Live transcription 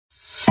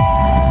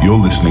You're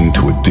listening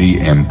to a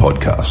DM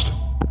podcast.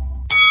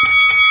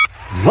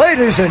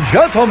 Ladies and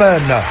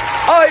gentlemen,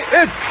 I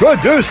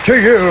introduce to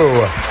you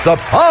the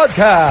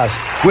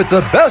podcast with the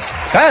best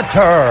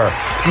banter,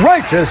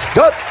 greatest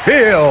gut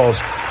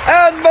feels,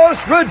 and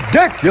most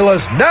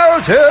ridiculous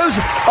narratives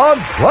on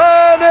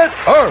planet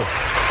Earth.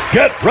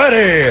 Get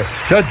ready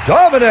to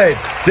dominate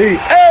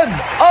the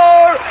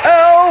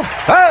NRL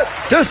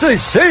fantasy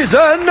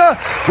season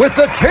with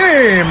the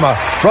team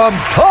from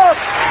Talking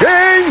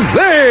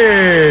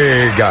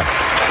League.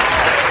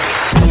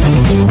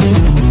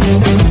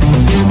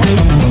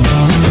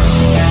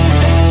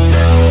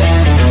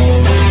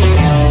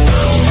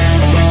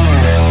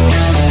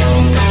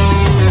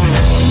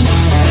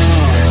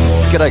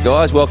 G'day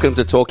guys, welcome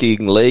to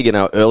Talking League and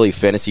our early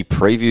fantasy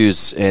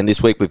previews. And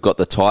this week we've got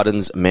the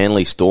Titans,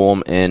 Manly,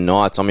 Storm and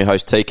Knights. I'm your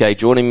host TK.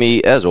 Joining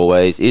me as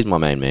always is my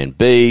main man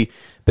B.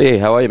 B,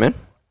 how are you, man?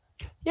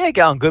 Yeah,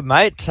 going good,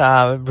 mate.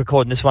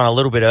 Recording this one a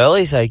little bit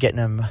early, so getting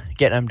them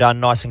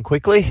done nice and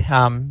quickly.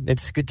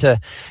 It's good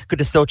to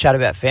still chat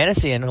about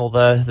fantasy and all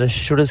the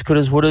shouldas,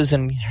 couldas, wouldas,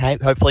 and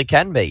hopefully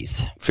can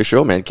be's. For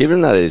sure, man.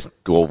 Given that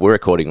we're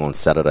recording on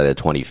Saturday the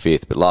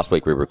 25th, but last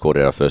week we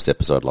recorded our first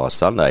episode last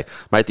Sunday,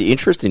 mate. The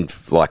interest in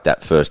that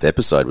first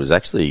episode was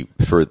actually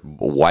for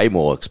way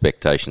more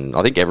expectation.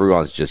 I think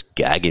everyone's just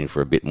gagging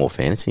for a bit more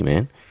fantasy,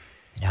 man.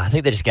 Yeah, I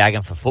think they're just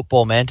gagging for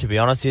football, man, to be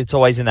honest. It's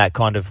always in that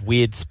kind of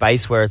weird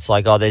space where it's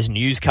like, oh, there's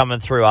news coming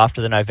through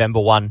after the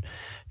November 1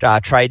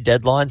 trade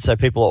deadline, so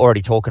people are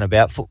already talking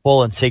about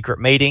football and secret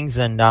meetings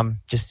and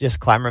just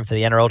clamouring for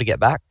the NRL to get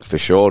back. For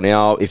sure.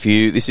 Now, this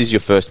is your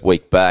first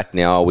week back.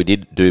 Now, we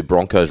did do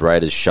Broncos,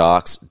 Raiders,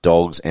 Sharks,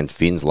 Dogs and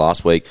Finns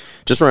last week.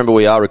 Just remember,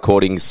 we are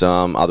recording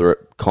some other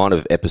kind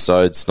of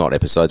episodes, not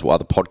episodes,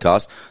 other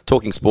podcasts,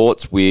 talking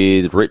sports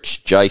with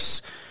Rich,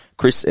 Jace,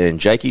 Chris and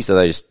Jakey, so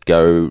they just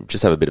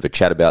have a bit of a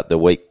chat about the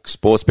week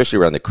sport, especially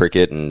around the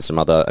cricket and some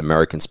other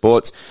American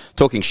sports.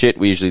 Talking shit,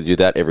 we usually do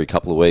that every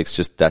couple of weeks.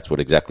 Just that's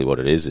exactly what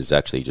it is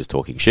actually just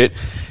talking shit.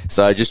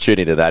 So just tune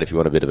into that if you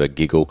want a bit of a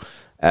giggle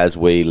as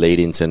we lead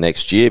into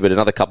next year. But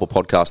another couple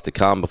podcasts to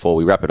come before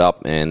we wrap it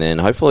up, and then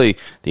hopefully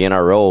the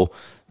NRL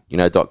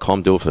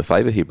 .com do it for a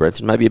favour here,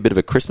 Brenton. Maybe a bit of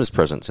a Christmas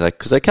present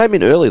because they came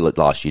in early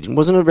last year.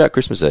 Wasn't it about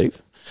Christmas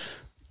Eve?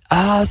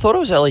 I thought it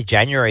was early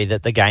January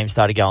that the game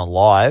started going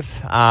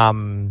live.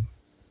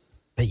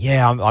 But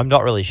yeah, I'm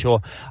not really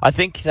sure. I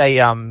think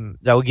they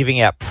were giving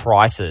out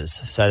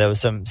prices, so there was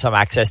some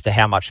access to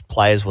how much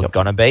players were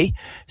going to be.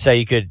 So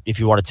you could,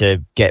 if you wanted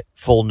to get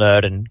full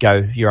nerd and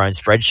go your own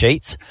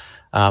spreadsheets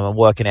and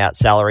working out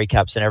salary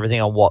caps and everything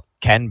on what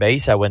can be.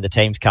 So when the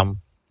teams come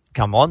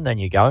on, then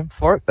you're going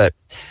for it. But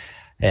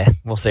yeah,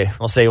 we'll see.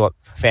 We'll see what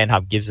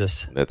FanHub gives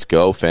us. Let's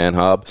go,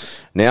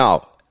 FanHub.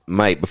 Now,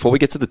 mate, before we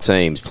get to the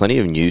teams, plenty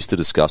of news to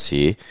discuss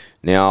here.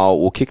 Now,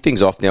 we'll kick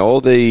things off. Now, all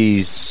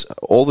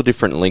the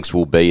different links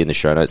will be in the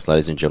show notes,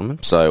 ladies and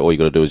gentlemen. So all you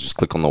got to do is just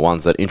click on the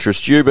ones that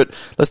interest you. But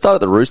let's start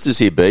at the Roosters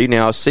here, B.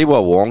 Now,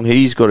 Siwa Wong,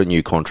 he's got a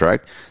new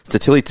contract.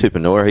 Statili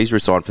Tupanua, he's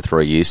resigned for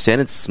 3 years.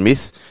 Sandon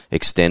Smith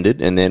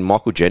extended. And then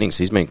Michael Jennings,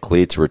 he's been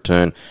cleared to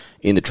return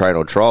in the train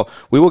or trial.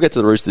 We will get to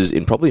the Roosters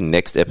in probably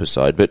next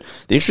episode. But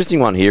the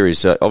interesting one here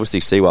is obviously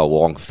Siwa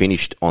Wong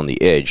finished on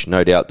the edge.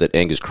 No doubt that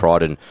Angus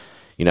Crichton,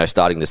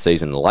 starting the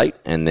season late,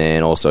 and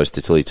then also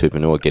Statili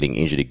Tupanua getting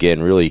injured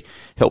again really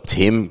helped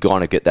him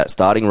kind of get that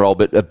starting role.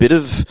 But a bit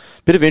of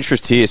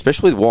interest here,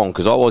 especially with Wong,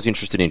 because I was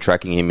interested in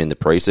tracking him in the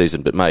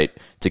preseason. But mate,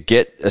 to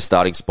get a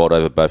starting spot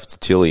over both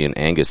Statili and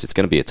Angus, it's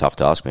going to be a tough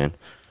task, man.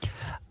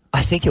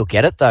 I think he'll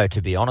get it though,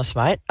 to be honest,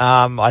 mate.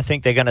 I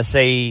think they're going to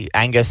see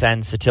Angus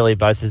and Statili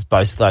both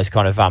as those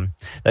kind of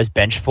those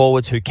bench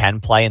forwards who can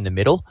play in the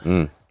middle.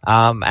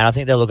 And I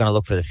think they're going to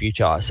look for the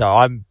future. So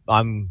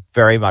I'm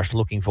very much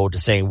looking forward to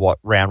seeing what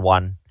round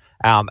one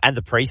and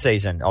the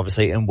preseason,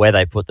 obviously, and where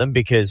they put them,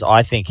 because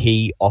I think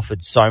he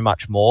offered so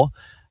much more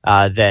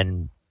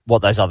than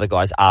what those other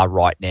guys are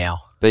right now.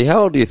 But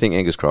how old do you think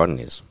Angus Crichton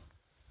is?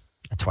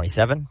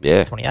 27?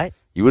 Yeah. 28?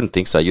 You wouldn't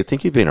think so. You'd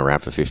think he'd been around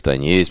for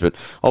 15 years, but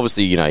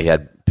obviously, he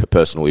had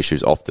personal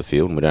issues off the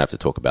field, and we don't have to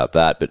talk about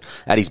that. But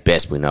at his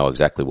best, we know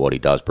exactly what he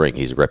does bring.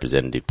 He's a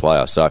representative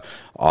player. So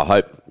I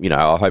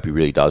hope he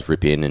really does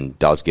rip in and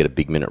does get a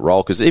big minute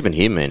role, because even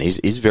him, man,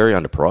 he's very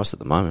underpriced at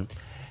the moment.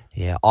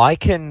 Yeah, I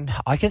can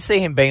see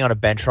him being on a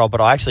bench role, but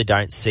I actually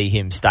don't see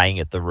him staying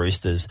at the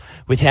Roosters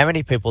with how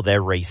many people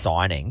they're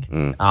re-signing.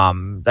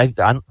 They've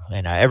done,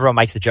 everyone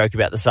makes the joke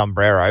about the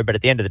sombrero, but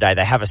at the end of the day,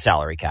 they have a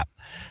salary cap.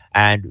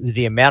 And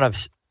the amount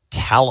of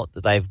talent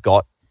that they've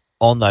got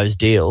on those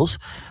deals,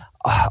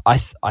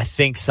 I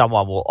think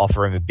someone will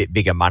offer him a bit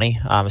bigger money,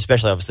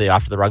 especially obviously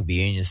after the rugby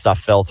union stuff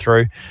fell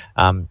through.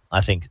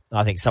 I think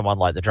someone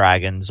like the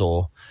Dragons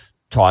or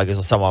Tigers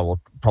or someone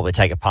will probably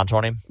take a punt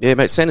on him. Yeah,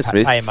 mate, Santa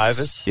Smith. Pay him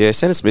overs. Yeah,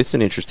 Santa Smith's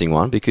an interesting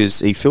one because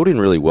he filled in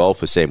really well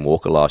for Sam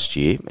Walker last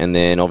year, and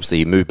then obviously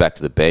he moved back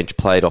to the bench,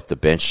 played off the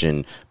bench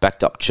and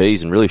backed up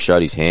Cheese and really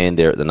showed his hand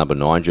there at the number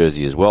 9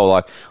 jersey as well.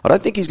 Like, I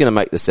don't think he's going to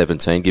make the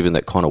 17 given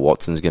that Connor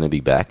Watson's going to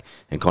be back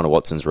and Connor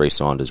Watson's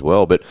re-signed as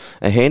well, but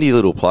a handy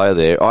little player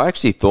there. I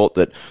actually thought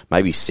that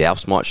maybe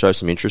Souths might show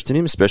some interest in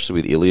him, especially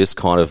with Ilias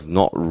kind of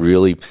not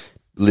really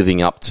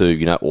living up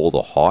to, all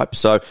the hype.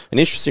 So an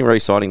interesting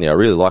re-signing there. I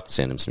really liked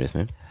Sandham Smith,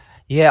 man.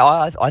 Yeah,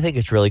 I think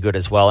it's really good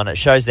as well, and it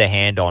shows their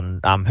hand on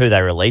who they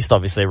released,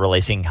 obviously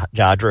releasing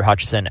Drew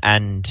Hutchison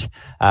and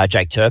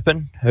Jake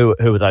Turpin, who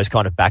were those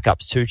kind of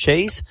backups to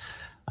Cheese.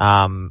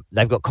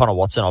 They've got Connor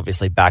Watson,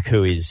 obviously, back,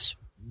 who is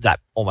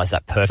almost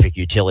that perfect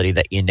utility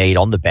that you need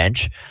on the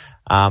bench.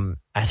 And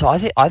so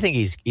I think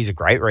he's a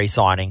great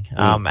re-signing.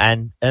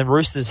 And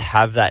Roosters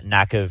have that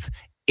knack of,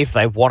 if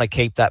they want to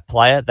keep that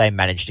player, they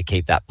manage to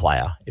keep that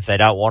player. If they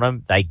don't want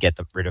him, they get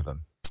rid of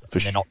him.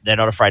 They're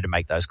not afraid to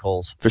make those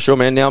calls. For sure,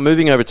 man. Now,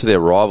 moving over to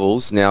their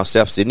rivals, now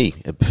South Sydney.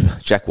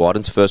 Jack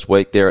Whiten's first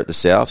week there at the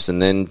Souths,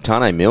 and then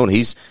Tane Milne,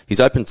 he's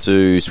open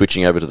to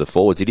switching over to the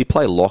forwards. He did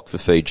play lock for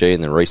Fiji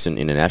in the recent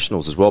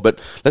internationals as well,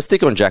 but let's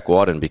stick on Jack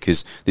Whiten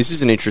because this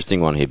is an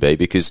interesting one here, B,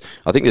 because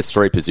I think there's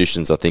 3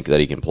 positions I think that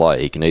he can play.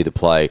 He can either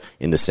play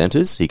in the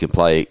centres, he can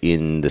play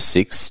in the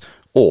 6,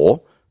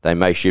 or they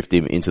may shift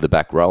him into the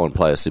back row and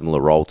play a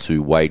similar role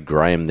to Wade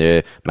Graham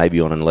there,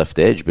 maybe on a left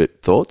edge,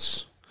 but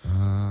thoughts?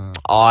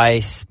 I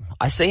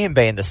see him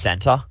being the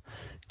centre,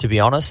 to be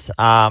honest.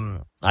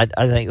 I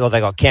think they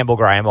got Campbell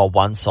Graham on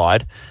one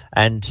side,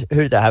 and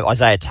who did they have?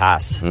 Isaiah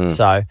Tass.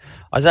 So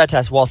Isaiah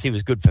Tass, whilst he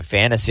was good for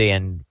fantasy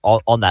and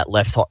on that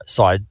left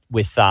side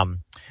with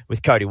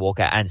Cody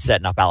Walker and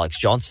setting up Alex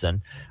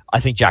Johnston, I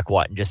think Jack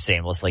Whiten just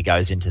seamlessly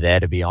goes into there,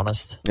 to be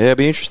honest. Yeah, it'd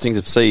be interesting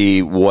to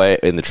see where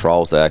in the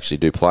trials they actually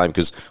do play him,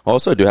 because I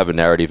also do have a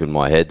narrative in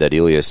my head that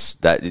Ilias,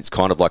 that it's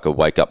kind of like a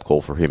wake-up call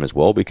for him as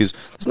well, because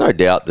there's no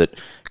doubt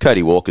that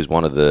Cody Walker is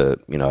one of the,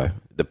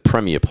 the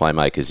premier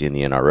playmakers in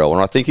the NRL,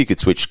 and I think he could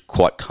switch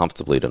quite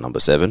comfortably to number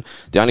 7.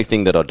 The only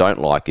thing that I don't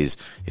like is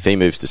if he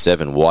moves to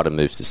 7, Whiten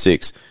moves to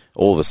 6,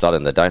 all of a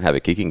sudden they don't have a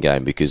kicking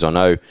game, because I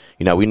know,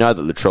 we know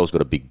that Latrell's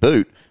got a big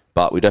boot,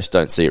 but we just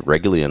don't see it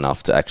regularly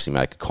enough to actually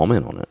make a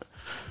comment on it.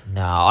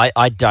 No,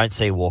 I don't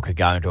see Walker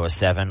going to a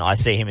 7. I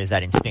see him as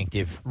that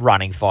instinctive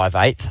running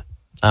 5/8.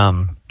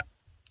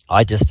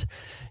 I just,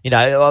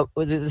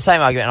 the same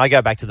argument, and I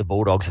go back to the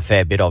Bulldogs a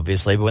fair bit,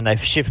 obviously, but when they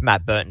shift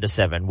Matt Burton to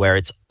 7, where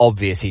it's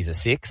obvious he's a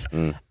 6,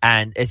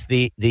 and it's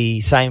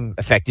the same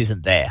effect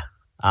isn't there.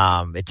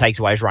 It takes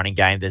away his running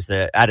game. There's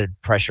the added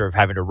pressure of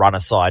having to run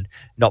aside,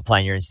 not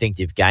playing your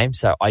instinctive game.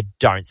 So I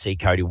don't see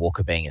Cody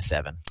Walker being a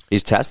 7.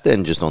 Is Tass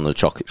then just on the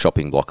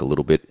chopping block a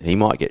little bit? He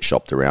might get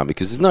shopped around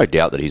because there's no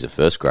doubt that he's a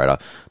first grader.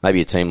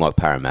 Maybe a team like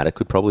Parramatta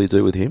could probably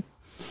do with him.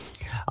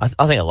 I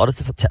think a lot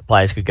of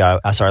players could go.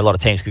 A lot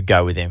of teams could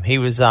go with him. He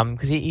was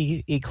because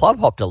he club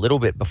hopped a little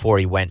bit before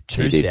he went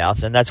to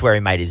Souths, and that's where he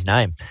made his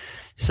name.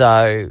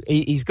 So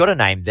he's got a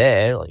name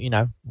there.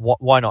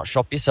 Why not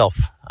shop yourself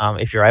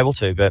if you're able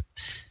to? But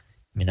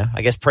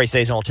I guess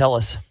pre-season will tell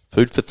us.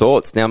 Food for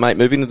thoughts. Now, mate,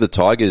 moving to the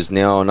Tigers.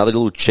 Now, another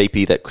little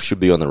cheapie that should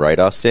be on the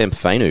radar, Sam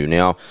Fainu.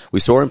 Now, we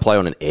saw him play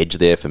on an edge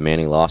there for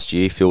Manly last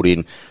year, filled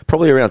in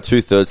probably around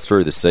 2/3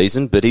 through the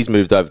season, but he's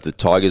moved over to the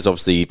Tigers.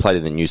 Obviously, he played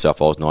in the New South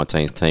Wales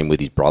 19s team with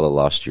his brother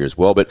last year as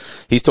well, but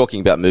he's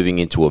talking about moving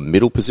into a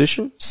middle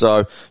position.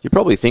 So you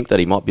probably think that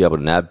he might be able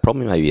to nab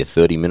probably maybe a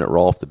 30-minute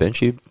roll off the bench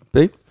here,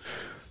 B?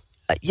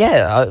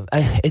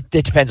 It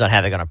depends on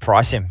how they're going to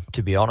price him,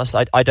 to be honest.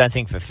 I don't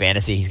think for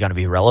fantasy he's going to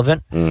be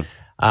relevant.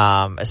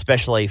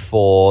 Especially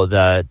for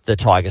the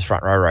Tigers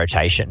front row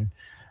rotation.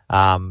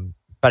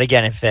 But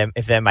again,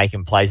 if they're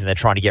making plays and they're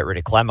trying to get rid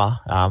of Clemmer,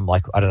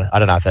 I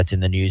don't know if that's in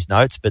the news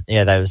notes, but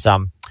yeah, there was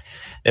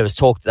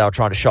talk that they were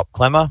trying to shop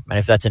Clemmer, and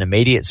if that's an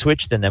immediate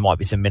switch, then there might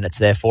be some minutes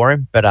there for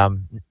him. But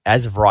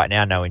as of right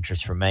now, no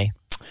interest from me.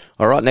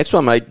 All right, next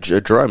one, mate,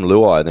 Jerome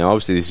Luai. Now,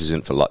 obviously, this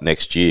isn't for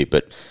next year,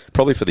 but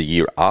probably for the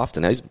year after.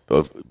 Now,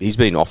 he's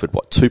been offered,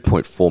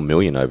 $2.4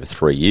 million over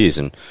 3 years,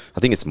 and I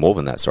think it's more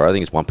than that, sorry. I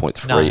think it's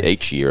 1.3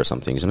 each year or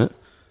something, isn't it?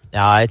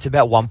 It's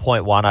about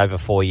 1.1 over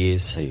 4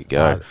 years. There you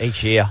go.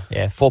 Each year,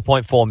 yeah.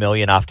 4.4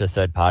 million after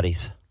third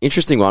parties.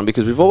 Interesting one,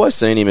 because we've always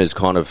seen him as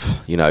kind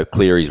of,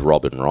 Cleary's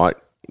Robin, right?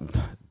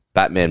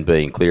 Batman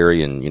being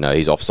Cleary and,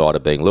 he's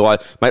offside being Luai.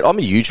 Mate, I'm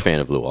a huge fan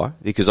of Luai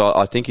because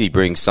I think he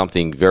brings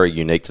something very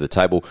unique to the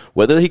table.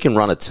 Whether he can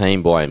run a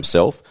team by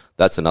himself,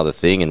 that's another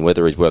thing, and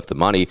whether he's worth the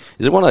money.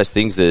 Is it one of those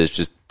things that is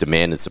just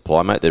demand and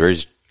supply, mate? There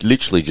is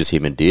literally just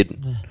him and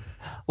Dearden.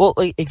 Well,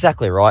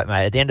 exactly right,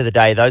 mate. At the end of the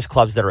day, those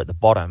clubs that are at the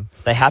bottom,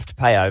 they have to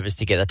pay overs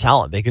to get the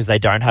talent because they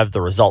don't have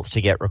the results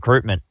to get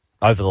recruitment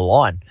over the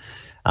line.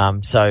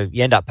 So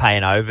you end up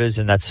paying overs,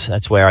 and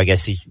that's where I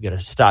guess you're going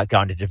to start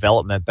going to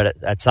development.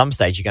 But at some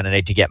stage, you're going to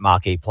need to get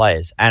marquee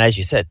players. And as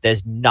you said,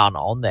 there's none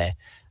on there,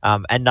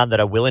 and none that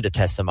are willing to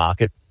test the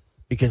market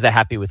because they're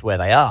happy with where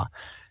they are.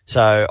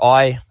 So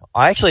I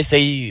actually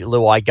see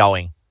Luai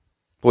going.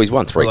 Well, he's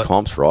won 3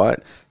 comps, right?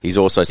 He's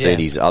also seen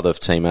his other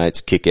teammates,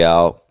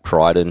 Kickout,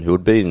 Crichton, who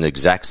would be in the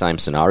exact same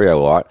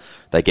scenario, right?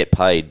 They get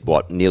paid,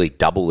 nearly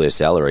double their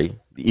salary.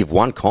 You've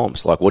won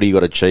comps. Like, what do you got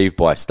to achieve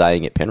by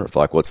staying at Penrith?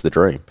 Like, what's the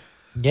dream?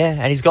 Yeah,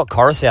 and he's got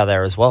Coruscant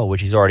there as well,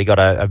 which he's already got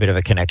a bit of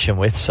a connection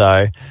with.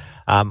 So,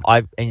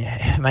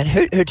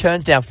 who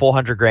turns down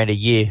 $400,000 a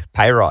year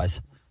pay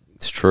rise?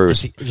 It's true.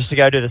 Just to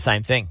go do the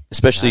same thing.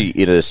 Especially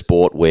in a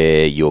sport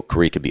where your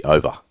career could be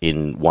over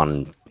in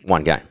one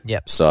game.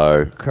 Yep.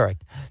 So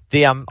correct.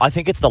 I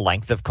think it's the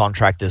length of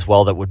contract as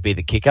well that would be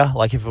the kicker.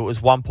 Like if it was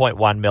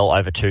 1.1 mil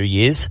over 2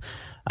 years,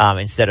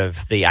 instead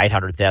of the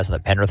 800,000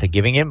 that Penrith are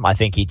giving him, I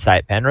think he'd stay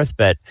at Penrith.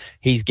 But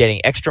he's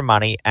getting extra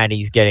money and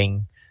he's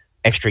getting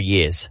extra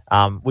years,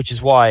 which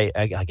is why,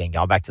 again,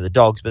 going back to the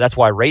Dogs, but that's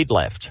why Reid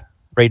left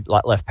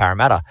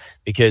Parramatta,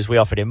 because we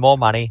offered him more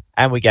money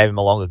and we gave him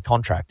a longer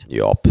contract.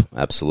 Yup,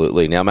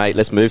 absolutely. Now, mate,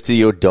 let's move to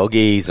your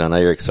Doggies. I know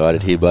you're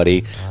excited here,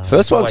 buddy.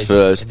 First one's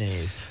first.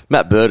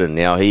 Matt Burton.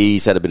 Now,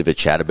 he's had a bit of a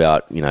chat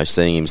about,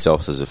 seeing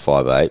himself as a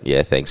 5'8".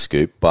 Yeah, thanks,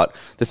 Scoop. But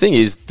the thing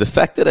is, the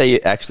fact that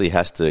he actually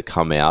has to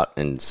come out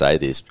and say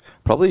this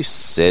probably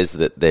says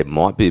that there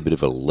might be a bit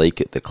of a leak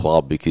at the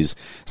club, because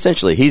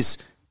essentially he's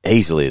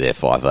easily their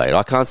 5'8".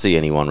 I can't see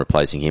anyone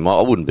replacing him.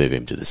 I wouldn't move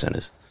him to the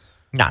centres.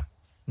 No,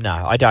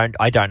 I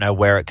don't know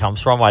where it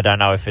comes from. I don't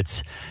know if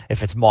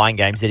it's mind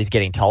games that he's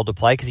getting told to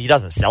play, because he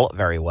doesn't sell it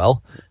very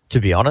well, to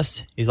be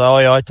honest. He's like, oh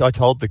yeah, I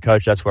told the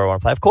coach that's where I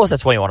want to play. Of course,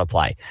 that's where you want to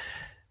play.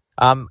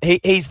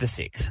 He's the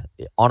 6.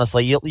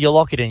 Honestly, you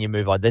lock it in, you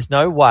move on. There's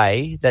no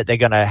way that they're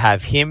going to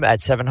have him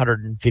at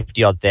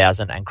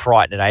 750,000 and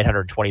Crichton at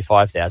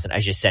 825,000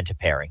 as your centre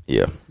pairing.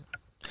 Yeah,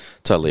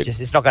 totally.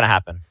 It's not going to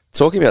happen.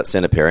 Talking about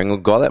centre pairing, a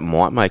guy that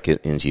might make it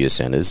into your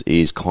centres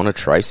is Connor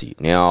Tracy.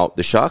 Now,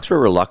 the Sharks were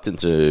reluctant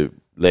to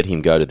let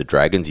him go to the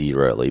Dragons a year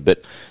early,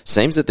 but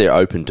seems that they're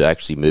open to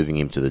actually moving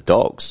him to the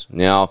Dogs.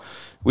 Now,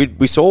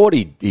 we saw what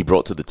he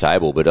brought to the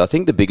table, but I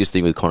think the biggest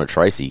thing with Connor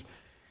Tracy,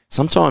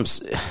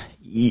 sometimes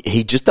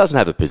he just doesn't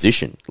have a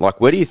position.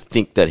 Like, where do you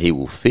think that he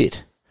will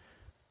fit?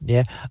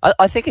 Yeah,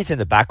 I think it's in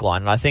the back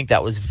line, and I think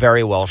that was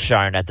very well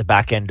shown at the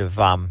back end of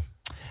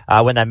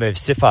when they moved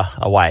Siffer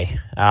away,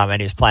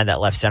 and he was playing that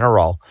left centre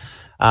role.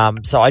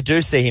 So I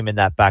do see him in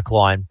that back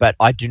line, but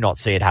I do not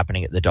see it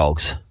happening at the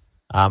Dogs.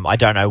 I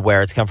don't know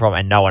where it's come from,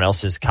 and no one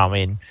else has come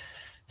in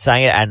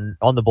saying it. And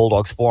on the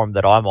Bulldogs forum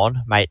that I'm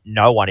on, mate,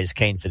 no one is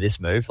keen for this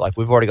move. Like,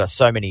 we've already got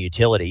so many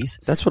utilities.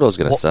 That's what I was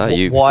going to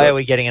say. Why are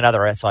we getting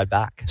another outside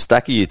back?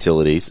 Stack of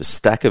utilities, a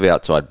stack of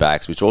outside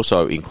backs, which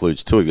also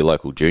includes 2 of your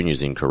local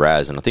juniors in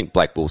Carraz, and I think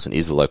Blake Wilson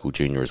is the local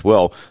junior as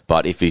well.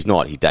 But if he's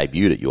not, he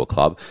debuted at your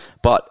club.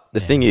 But the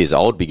thing is,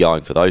 I would be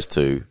going for those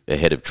 2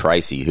 ahead of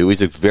Tracy, who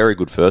is a very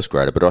good first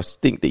grader, but I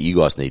think that you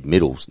guys need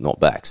middles, not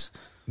backs.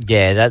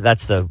 Yeah,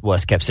 that's the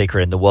worst kept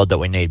secret in the world, that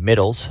we need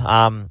middles.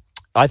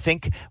 I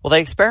think,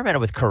 they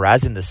experimented with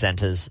Carraz in the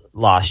centres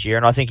last year,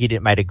 and I think he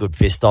made a good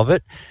fist of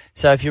it.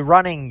 So if you're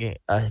running,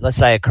 let's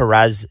say, a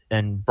Carraz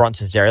and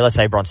Bronson Xerri, let's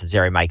say Bronson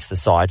Xerri makes the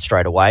side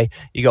straight away,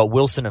 you got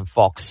Wilson and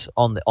Fox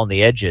on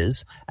the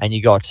edges, and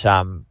you got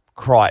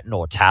Crichton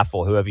or Taff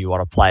or whoever you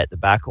want to play at the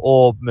back,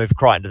 or move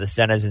Crichton to the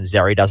centres and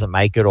Xerri doesn't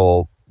make it,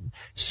 or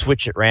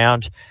switch it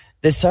round.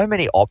 There's so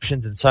many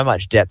options and so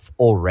much depth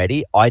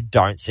already. I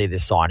don't see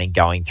this signing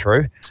going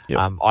through.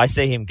 Yep. I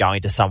see him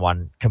going to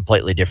someone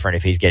completely different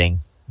if he's getting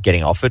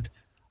offered.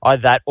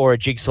 Either that or a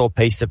jigsaw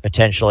piece to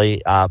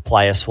potentially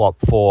play a swap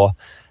for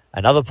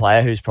another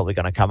player who's probably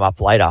going to come up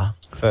later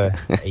for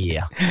a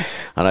year.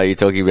 I know you're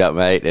talking about,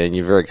 mate, and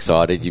you're very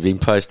excited. You've been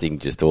posting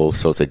just all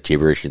sorts of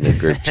gibberish in the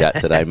group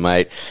chat today,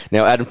 mate.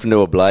 Now, Adam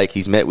Fanua-Blake,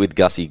 he's met with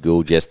Gussie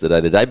Gould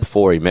yesterday. The day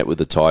before, he met with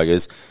the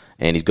Tigers,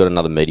 and he's got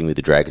another meeting with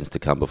the Dragons to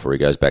come before he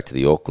goes back to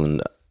the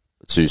Auckland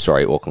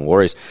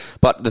Warriors.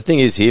 But the thing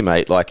is here,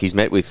 mate, like, he's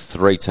met with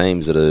 3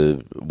 teams that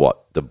are,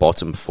 the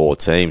bottom 4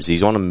 teams.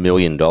 He's on $1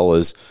 million.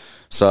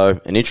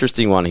 So, an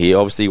interesting one here.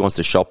 Obviously, he wants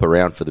to shop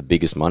around for the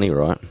biggest money,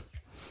 right?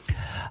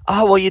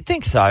 Oh, well, you'd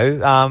think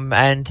so.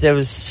 And there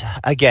was,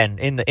 again,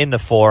 in the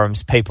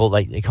forums, people,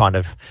 they kind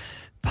of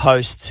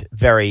post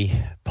very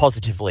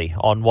positively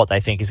on what they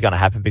think is going to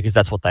happen, because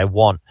that's what they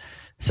want.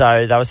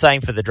 So they were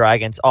saying for the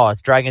Dragons,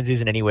 Dragons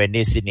isn't anywhere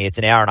near Sydney. It's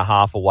an hour and a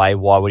half away.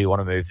 Why would he want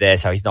to move there?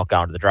 So he's not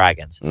going to the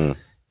Dragons.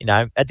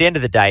 At the end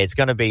of the day, it's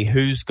going to be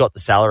who's got the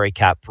salary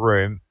cap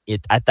room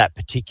at that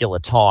particular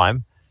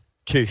time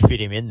to fit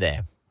him in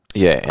there.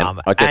 Yeah,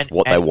 and I guess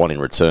what they want in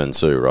return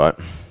too, right?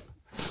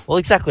 Well,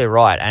 exactly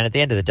right. And at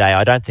the end of the day,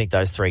 I don't think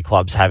those 3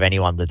 clubs have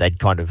anyone that they'd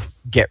kind of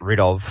get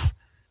rid of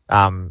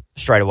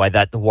straight away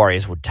that the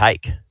Warriors would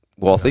take.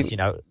 Well, I think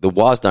the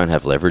Wars don't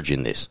have leverage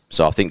in this,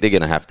 so I think they're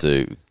going to have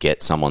to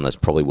get someone that's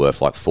probably worth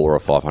like 400,000 or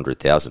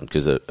 500,000,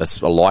 because a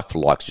like for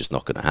like's just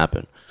not going to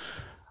happen.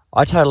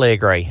 I totally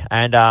agree,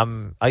 and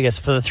I guess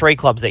for the 3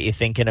 clubs that you're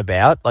thinking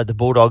about, like the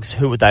Bulldogs,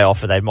 who would they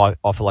offer? They might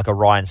offer like a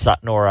Ryan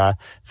Sutton or a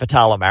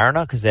Fatala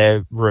Mariner, because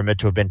they're rumoured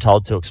to have been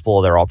told to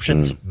explore their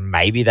options.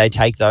 Maybe they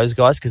take those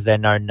guys because they're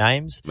known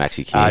names.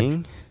 Maxi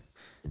King.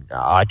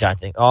 I don't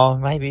think. Oh,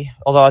 maybe.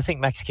 Although I think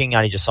Max King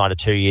only just signed a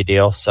 2-year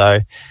deal, so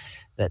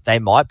that they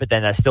might, but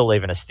then they're still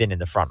leaving us thin in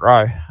the front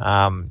row.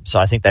 So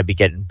I think they'd be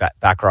getting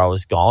back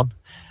rowers gone.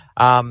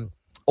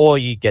 Or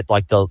you get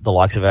like the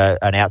likes of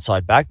an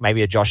outside back,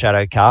 maybe a Josh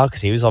Adokar,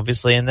 because he was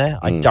obviously in there.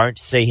 I don't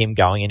see him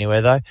going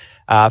anywhere, though.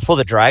 For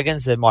the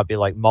Dragons, there might be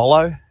like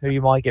Molo, who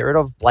you might get rid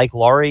of. Blake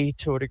Laurie,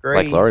 to a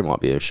degree. Blake Laurie might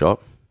be a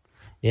shot.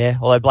 Yeah,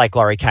 although Blake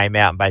Laurie came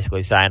out and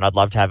basically saying, I'd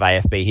love to have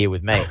AFB here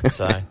with me.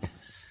 So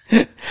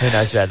who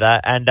knows about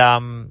that? And,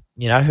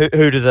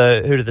 who do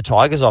the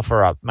Tigers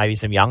offer up? Maybe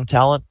some young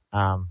talent?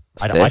 I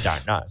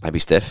don't know. Maybe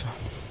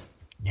Steph.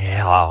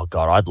 Yeah, oh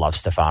God, I'd love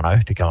Stefano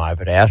to come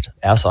over to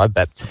our side,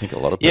 but I think a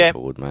lot of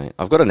people would, mate.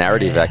 I've got a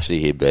narrative actually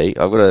here, B.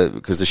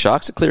 Because the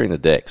Sharks are clearing the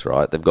decks,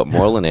 right? They've got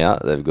Moylan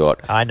out, they've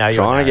got trying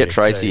to get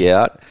Tracy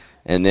out,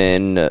 and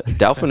then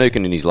Dale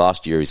Finucane in his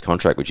last year of his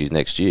contract, which is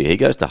next year, he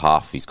goes to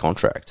half his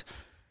contract,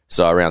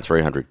 so around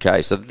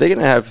 $300K. So they're going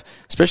to have,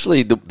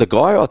 especially the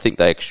guy I think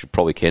they actually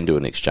probably can do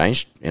an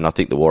exchange, and I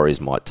think the Warriors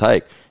might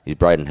take, is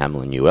Braden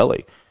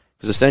Hamlin-Uele.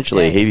 Because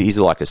essentially he's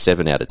like a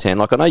 7 out of 10.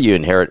 Like I know you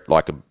inherit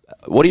like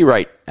what do you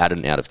rate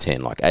Adden out of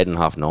 10? Like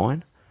 8.5,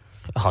 9?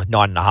 Oh,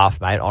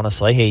 9.5, mate.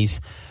 Honestly, he's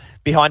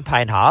behind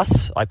Payne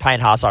Haas. Payne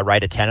Haas, I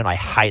rate a 10, and I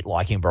hate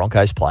liking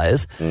Broncos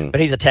players.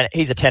 But he's a 10.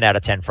 He's a 10 out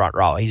of 10 front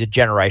row. He's a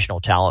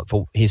generational talent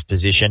for his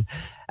position.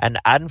 And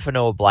Addin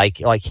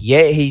Fonua-Blake,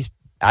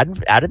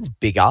 Adden's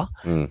bigger,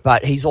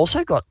 but he's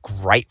also got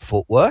great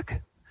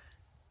footwork.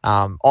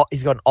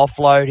 He's got an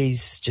offload.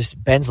 He's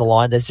just bends the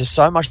line. There's just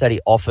so much that he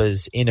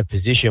offers in a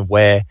position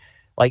where,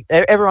 like,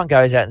 everyone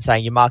goes out and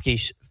saying your marquee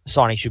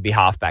signing should be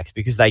halfbacks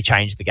because they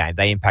change the game,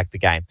 they impact the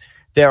game.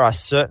 There are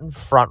certain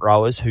front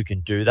rowers who can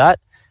do that,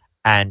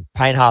 and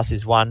Payne Haas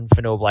is one,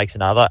 Fonua-Blake's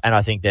another, and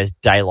I think there's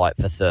daylight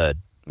for third.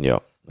 Yeah.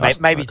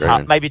 Maybe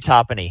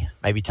Tarpany.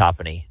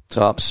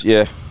 Tarps,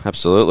 yeah,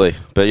 absolutely.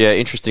 But yeah,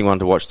 interesting one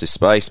to watch this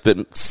space.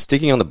 But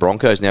sticking on the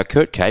Broncos now,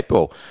 Kurt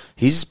Capewell,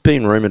 he's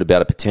been rumoured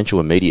about a potential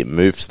immediate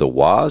move to the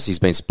Wars. He's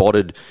been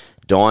spotted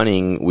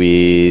dining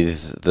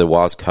with the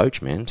Wars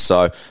coach, man.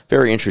 So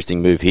very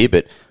interesting move here.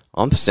 But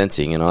I'm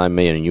sensing, and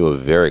me and you are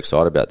very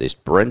excited about this,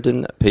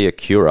 Brendan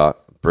Piakura,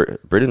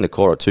 Brendan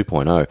Nakora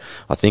 2.0.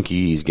 I think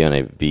he's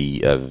going to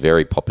be a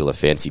very popular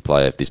fantasy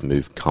player if this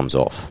move comes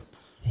off.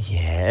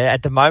 Yeah,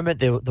 at the moment,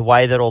 the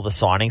way that all the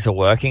signings are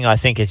working, I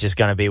think it's just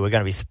going to be, we're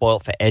going to be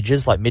spoilt for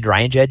edges, like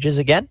mid-range edges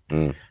again.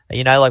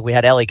 Like we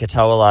had Eli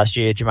Katoa last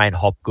year, Jermaine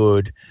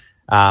Hopgood,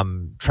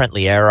 Trent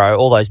Liero,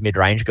 all those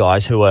mid-range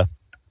guys who are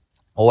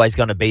always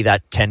going to be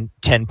that 10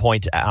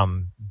 point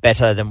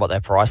better than what they're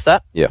priced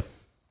at. Yeah.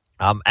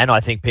 And I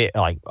think, we'll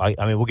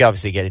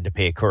obviously get into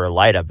Piakura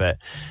later, but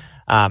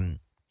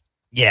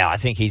I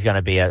think he's going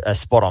to be a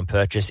spot-on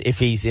purchase. If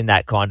he's in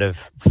that kind of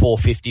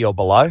 450 or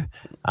below,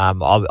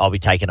 I'll be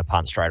taking a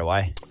punt straight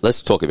away.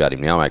 Let's talk about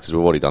him now, mate, because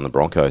we've already done the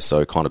Broncos,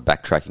 so kind of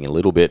backtracking a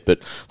little bit. But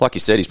like you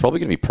said, he's probably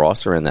going to be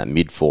priced around that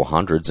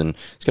mid-400s, and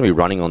he's going to be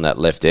running on that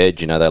left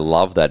edge. You know, they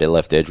love that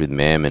left edge with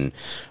Mam, and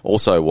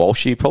also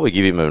Walshy. Probably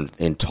give him an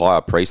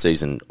entire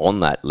preseason on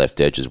that left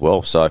edge as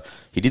well. So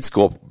he did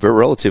score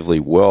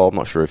relatively well. I'm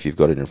not sure if you've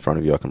got it in front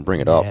of you. I can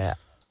bring it up.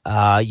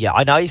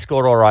 I know he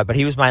scored all right, but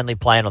he was mainly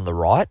playing on the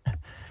right.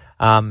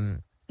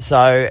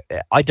 So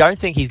I don't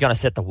think he's going to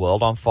set the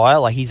world on fire.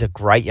 Like, he's a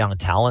great young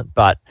talent,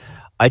 but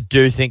I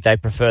do think they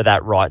prefer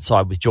that right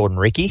side with Jordan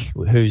Ricky,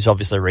 who's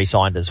obviously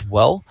re-signed as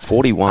well.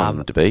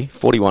 41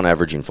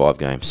 average in 5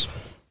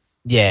 games.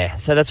 Yeah,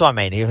 so that's what I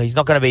mean. He's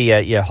not going to be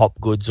your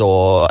Hopgoods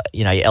or,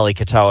 your Eli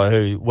Katoa,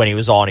 who, when he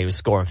was on, he was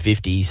scoring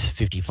 50s,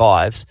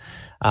 55s.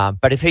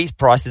 But if he's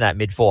priced in that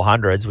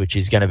mid-400s, which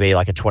is going to be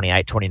like a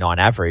 28, 29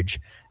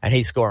 average, and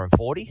he's scoring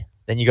 40,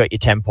 then you got your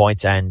 10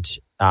 points, and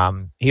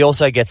he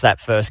also gets that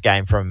first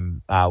game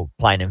from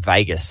playing in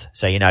Vegas.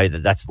 So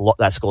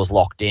that score's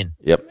locked in.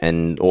 Yep,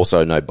 and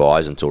also no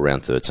buys until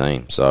round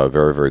 13. So a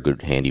very, very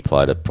good handy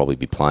player to probably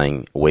be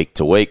playing week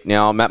to week.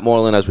 Now, Matt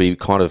Moylan, as we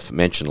kind of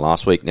mentioned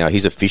last week, now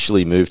he's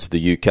officially moved to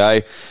the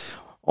UK.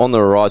 On the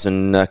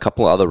horizon, a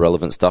couple of other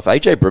relevant stuff.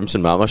 AJ Brimson,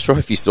 I'm not sure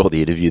if you saw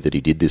the interview that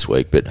he did this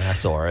week, but I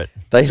saw it.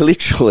 They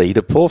literally,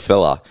 the poor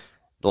fella,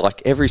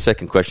 like every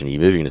second question, are you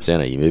moving to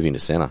centre? Are you moving to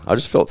centre? I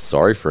just felt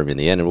sorry for him in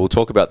the end, and we'll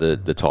talk about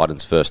the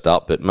Titans first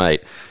up. But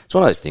mate, it's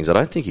one of those things. I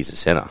don't think he's a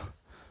centre.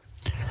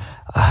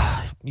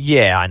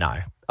 Yeah, I know.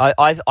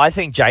 I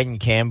think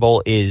Jaden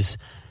Campbell is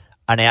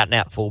an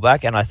out-and-out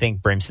fullback, and I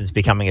think Brimson's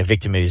becoming a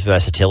victim of his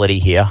versatility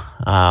here,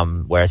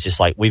 where it's just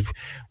like we've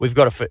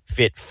got to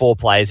fit 4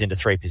 players into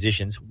 3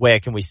 positions.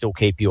 Where can we still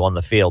keep you on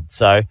the field?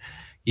 So,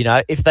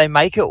 if they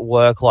make it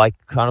work,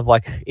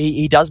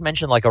 he does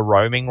mention like a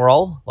roaming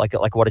role, like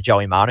what a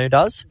Joey Manu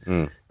does.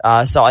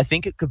 So I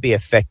think it could be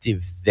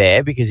effective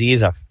there because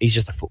he's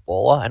just a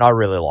footballer, and I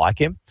really like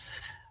him.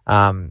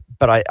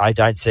 But I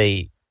don't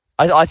see.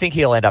 I think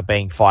he'll end up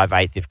being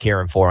 5'8" if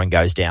Kieran Foran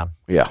goes down.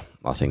 Yeah,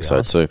 I think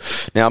so too.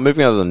 Now,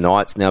 moving on to the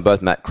Knights. Now,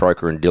 both Matt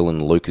Croker and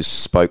Dylan Lucas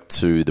spoke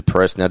to the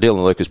press. Now,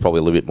 Dylan Lucas probably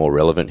a little bit more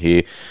relevant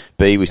here.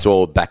 We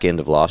saw back end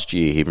of last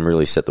year, him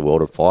really set the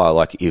world on fire.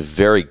 Like, a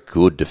very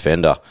good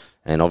defender.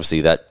 And obviously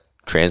that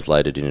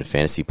translated in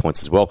fantasy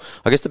points as well.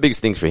 I guess the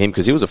biggest thing for him,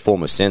 because he was a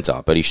former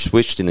centre, but he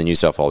switched in the New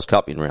South Wales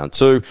Cup in round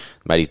 2,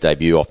 made his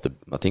debut off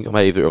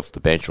the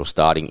bench or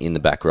starting in the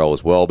back row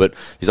as well. But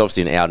he's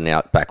obviously an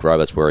out-and-out back row.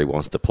 That's where he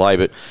wants to play.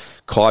 But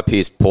Kai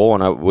Pearce-Paul, I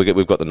know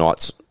we've got the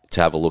Knights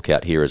to have a look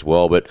at here as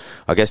well. But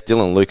I guess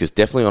Dylan Lucas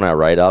definitely on our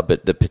radar,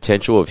 but the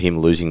potential of him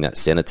losing that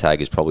centre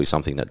tag is probably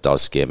something that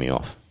does scare me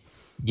off.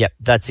 Yep,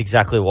 that's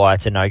exactly why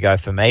it's a no-go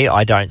for me.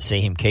 I don't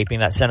see him keeping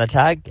that centre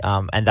tag,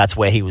 and that's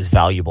where he was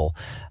valuable.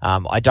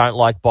 I don't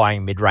like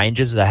buying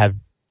mid-rangers that have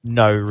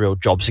no real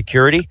job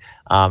security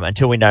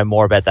until we know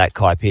more about that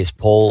Kai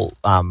Pearce-Paul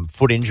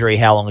foot injury.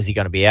 How long is he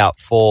going to be out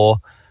for?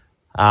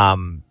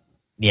 And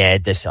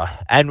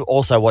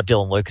also what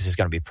Dylan Lucas is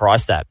going to be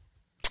priced at.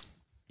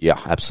 Yeah,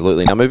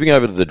 absolutely. Now, moving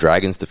over to the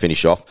Dragons to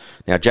finish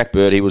off. Now, Jack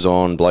Bird, he was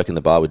on Bloke in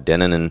the Bar with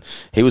Denon, and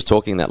he was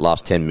talking that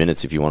last 10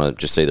 minutes, if you want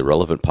to just see the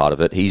relevant part of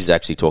it. He's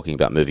actually talking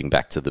about moving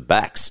back to the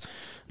backs.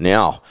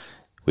 Now,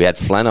 we had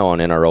Flano on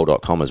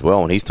NRL.com as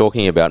well, and he's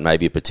talking about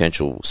maybe a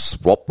potential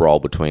swap role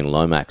between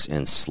Lomax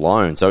and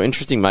Sloan. So,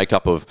 interesting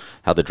makeup of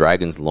how the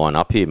Dragons line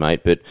up here,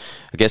 mate. But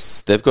I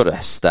guess they've got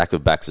a stack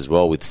of backs as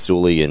well, with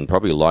Sully and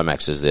probably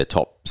Lomax as their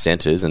top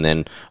centres, and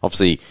then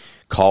obviously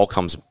Cole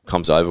comes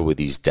over with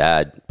his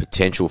dad,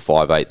 potential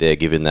 5'8" there,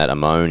 given that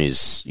Amon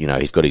is,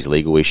 he's got his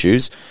legal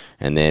issues,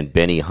 and then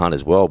Benny Hunt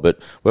as well.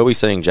 But where are we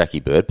seeing Jackie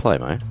Bird play,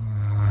 mate?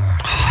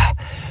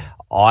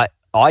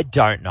 I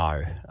don't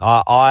know.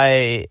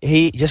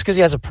 He just because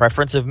he has a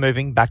preference of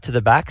moving back to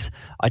the backs,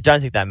 I don't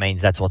think that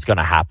means that's what's going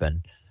to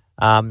happen.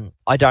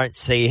 I don't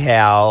see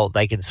how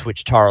they can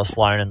switch Tyrell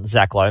Sloan and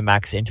Zach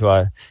Lomax into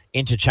a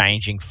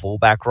interchanging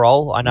fullback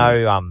role.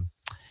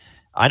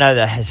 I know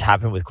that has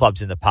happened with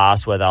clubs in the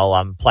past where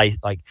they'll play,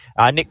 like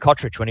Nick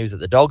Cottridge when he was at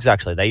the Dogs,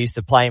 actually. They used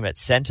to play him at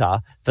centre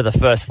for the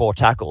first 4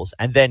 tackles,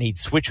 and then he'd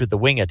switch with the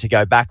winger to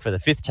go back for the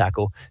 5th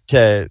tackle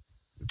to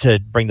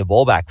bring the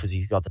ball back because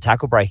he's got the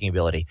tackle breaking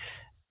ability.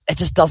 It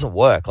just doesn't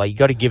work. Like, you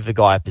got to give the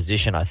guy a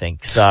position, I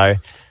think. So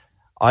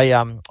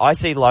I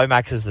see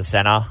Lomax as the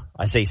centre.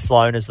 I see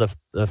Sloan as the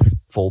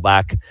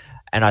fullback,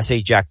 and I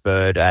see Jack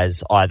Bird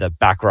as either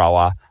back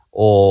rower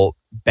or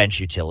bench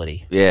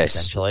utility, yes,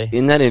 essentially.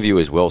 In that interview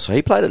as well. So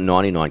he played at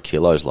 99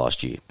 kilos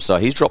last year. So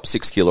he's dropped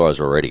 6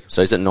 kilos already.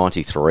 So he's at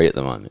 93 at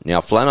the moment.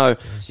 Now, Flano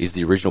is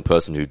the original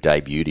person who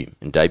debuted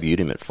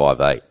him at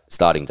 5'8".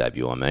 Starting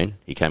debut, I mean.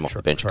 He came off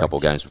the bench a couple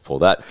of games before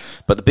that.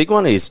 But the big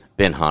one is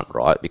Ben Hunt,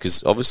 right?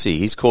 Because obviously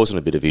he's causing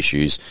a bit of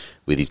issues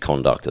with his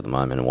conduct at the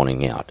moment and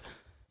wanting out.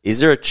 Is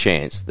there a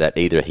chance that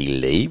either he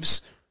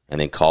leaves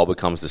and then Kyle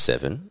becomes the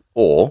 7,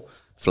 or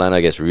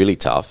Flano gets really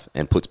tough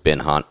and puts Ben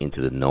Hunt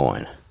into the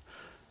 9?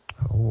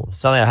 Ooh,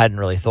 something I hadn't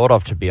really thought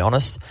of, to be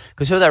honest.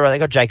 Because who are they? They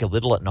got Jacob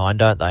Little at 9,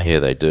 don't they? Yeah,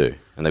 they do.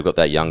 And they've got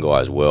that young guy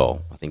as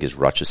well. I think it's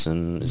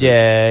Rutchison.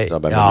 Yeah. The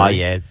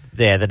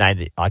name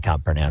that I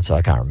can't pronounce, so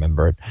I can't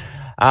remember it.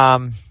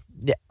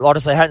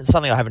 Honestly,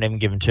 something I haven't even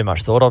given too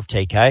much thought of,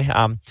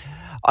 TK.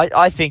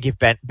 I think if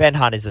Ben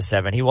Hunt is a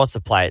 7, he wants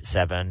to play at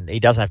 7. He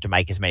doesn't have to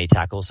make as many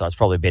tackles, so it's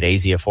probably a bit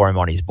easier for him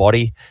on his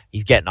body.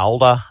 He's getting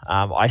older.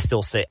 I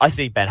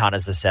see Ben Hunt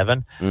as the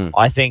 7.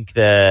 I think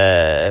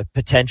the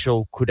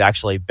potential could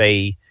actually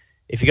be,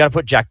 if you're going to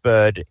put Jack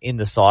Bird in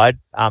the side,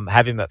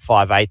 have him at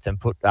 5'8" and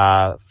put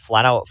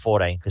Flano at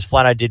 14, because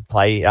Flano did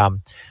play a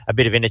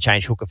bit of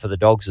interchange hooker for the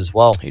Dogs as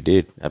well. He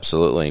did,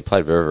 absolutely. He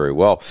played very, very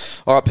well.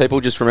 All right, people,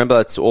 just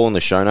remember it's all in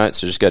the show notes,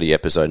 so just go to the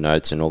episode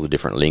notes and all the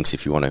different links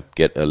if you want to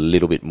get a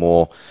little bit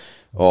more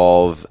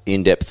of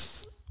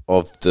in-depth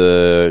of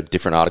the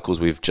different articles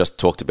we've just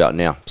talked about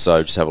now.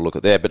 So just have a look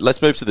at there. But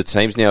let's move to the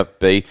teams now,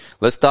 B.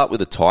 Let's start with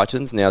the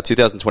Titans. Now,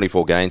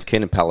 2024 games,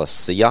 Keenan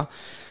Palasia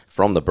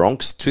from the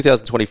Bronx.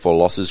 2024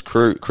 losses.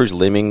 Cruz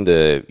Liming,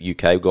 the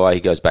UK guy, he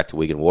goes back to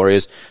Wigan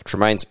Warriors.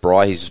 Tremaine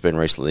Spry, he's just been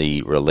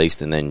recently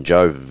released. And then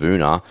Joe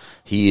Vuna,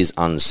 he is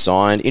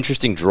unsigned.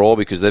 Interesting draw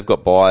because they've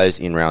got buys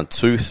in round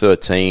 2,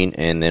 13,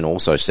 and then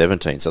also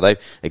 17. So they,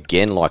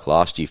 again, like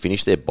last year,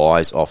 finished their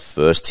buys off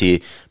first here,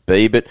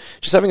 B. But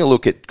just having a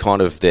look at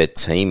kind of their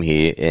team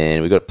here,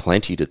 and we've got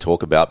plenty to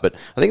talk about. But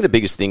I think the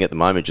biggest thing at the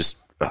moment, just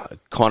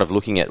kind of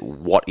looking at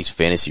what is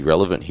fantasy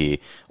relevant here.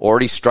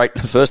 Already straight,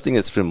 the first thing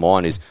that's in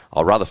mind is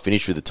I'd rather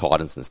finish with the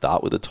Titans than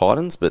start with the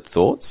Titans, but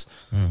thoughts?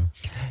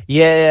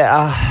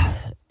 Yeah,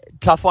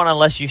 tough one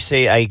unless you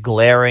see a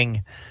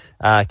glaring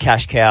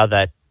cash cow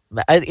that,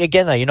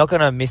 again though, you're not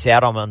going to miss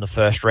out on them in the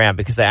first round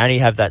because they only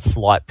have that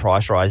slight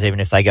price rise even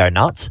if they go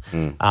nuts.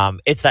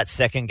 It's that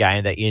second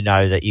game that you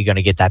know that you're going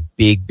to get that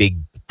big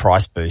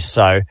price boost.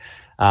 So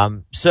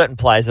certain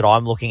players that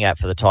I'm looking at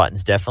for the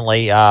Titans,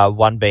 definitely,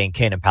 one being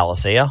Keenan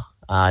Palasia,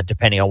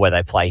 depending on where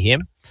they play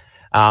him.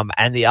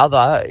 And the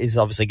other is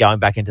obviously going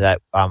back into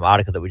that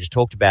article that we just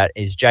talked about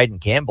is Jaden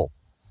Campbell.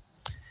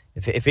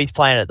 If he's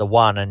playing at the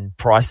 1 and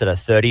priced at a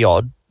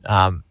 30-odd,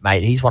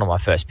 mate, he's one of my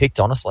first picks,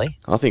 honestly.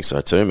 I think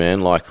so too,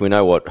 man. Like, we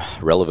know what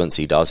relevance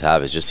he does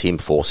have. It's just him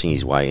forcing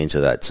his way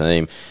into that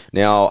team.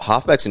 Now,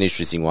 halfback's an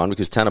interesting one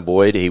because Tanner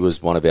Boyd, he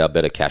was one of our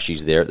better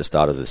cashies there at the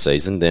start of the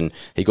season. Then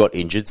he got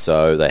injured,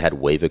 so they had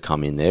Weaver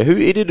come in there, who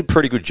he did a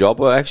pretty good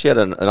job. I actually had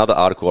another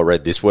article I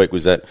read this week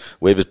was that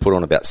Weaver's put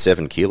on about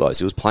 7 kilos.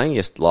 He was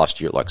playing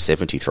last year at like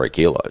 73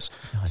 kilos.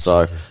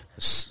 So...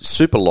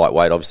 super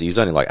lightweight. Obviously, he's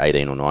only like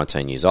 18 or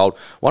 19 years old.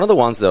 One of the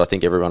ones that I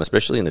think everyone,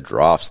 especially in the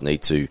drafts,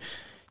 need to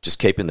just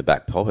keep in the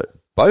back pocket.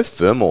 Bo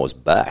Fermor's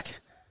back.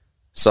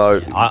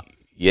 So,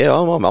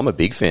 I'm a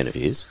big fan of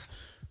his.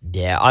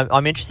 Yeah,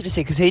 I'm interested to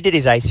see because he did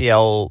his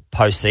ACL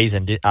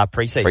preseason,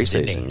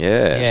 didn't he?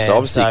 Yeah. So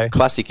obviously,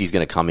 classic, he's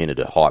going to come in at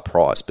a high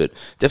price, but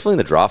definitely in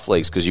the draft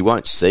leagues because you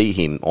won't see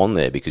him on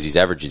there because his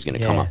average is going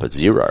to come up at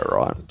 0,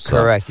 right? So,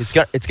 correct. It's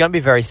going to be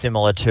very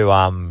similar to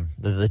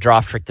the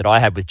draft trick that I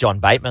had with John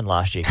Bateman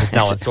last year because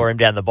no one saw him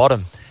down the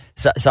bottom.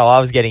 So I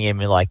was getting him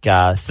in like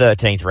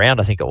 13th round,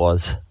 I think it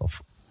was.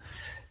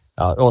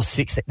 Or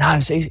 6th. No,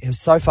 it was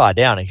so far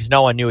down because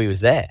no one knew he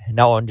was there.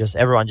 Everyone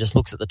just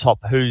looks at the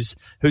top who's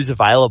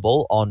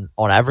available on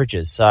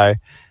averages. So,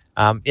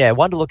 one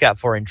to look out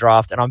for in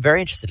draft. And I'm very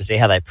interested to see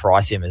how they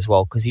price him as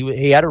well because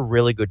he had a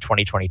really good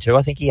 2022.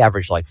 I think he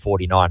averaged like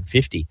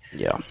 49.50.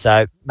 Yeah.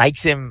 So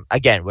makes him,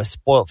 again, we're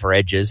spoilt for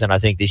edges. And I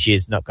think this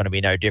year's not going to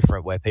be no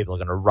different where people are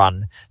going to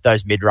run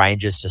those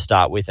mid-ranges to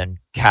start with and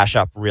cash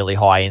up really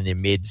high in the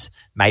mids,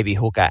 maybe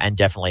hooker and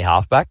definitely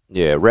halfback.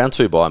 Yeah, round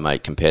 2 bye,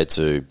 mate, compared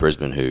to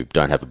Brisbane who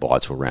don't have a bye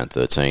till round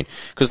 13.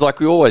 Because like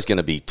we're always going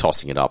to be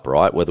tossing it up,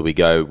 right? Whether we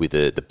go with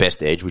the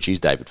best edge, which is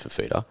David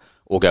Fifita,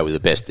 or go with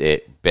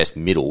the best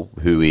middle,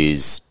 who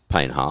is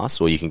Payne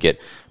Haas, or you can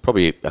get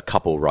probably a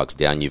couple of rugs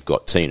down, you've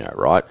got Tino,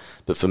 right?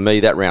 But for me,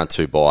 that round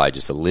 2 bye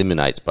just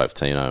eliminates both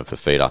Tino and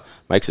Fifita.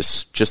 Makes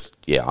us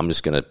I'm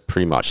just going to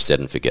pretty much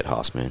set and forget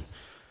Haas, man.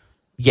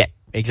 Yeah,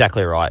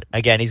 exactly right.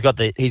 Again, he's got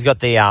the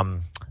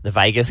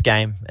Vegas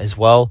game as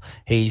well.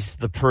 He's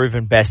the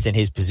proven best in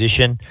his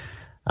position.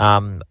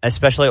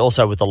 Especially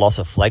also with the loss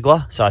of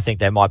Flegler. So I think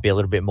there might be a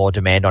little bit more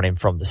demand on him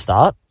from the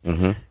start.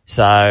 Mm-hmm.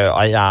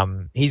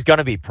 So he's going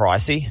to be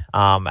pricey.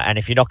 And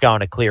if you're not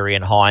going a Cleary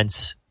and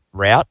Hines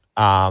route,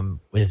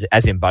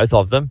 as in both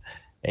of them,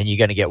 and you're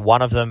going to get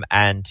one of them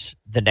and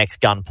the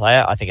next gun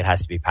player, I think it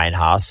has to be Payne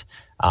Haas.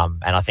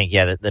 And I think,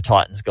 the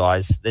Titans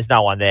guys, there's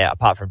no one there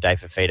apart from Dave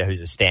Fifita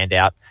who's a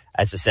standout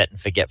as a set and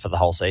forget for the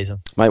whole season.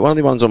 Mate, one of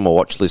the ones on my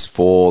watch list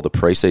for the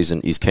preseason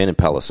is Keenan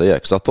Palacia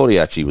because I thought he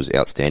actually was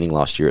outstanding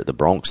last year at the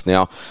Bronx.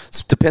 Now,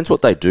 it depends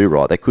what they do,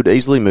 right? They could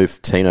easily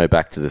move Tino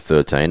back to the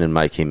 13 and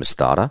make him a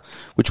starter,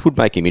 which would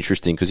make him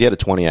interesting because he had a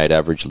 28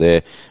 average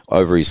there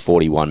over his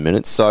 41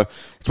 minutes. So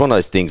it's one of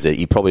those things that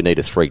you probably need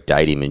to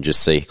 3-date him and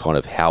just see kind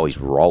of how he's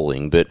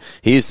rolling. But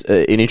here's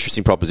an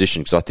interesting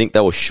proposition because I think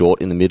they were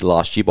short in the mid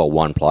last year by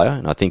one player,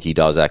 and I think he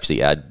does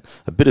actually add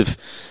a bit of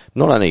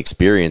not only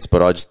experience,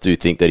 but I just do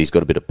think that he's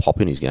got a bit of pop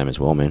in his game as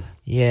well, man.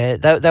 Yeah,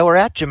 they were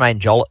out Jamin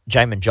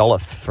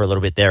Jolliffe for a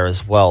little bit there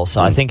as well.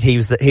 So I think he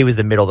was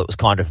the middle that was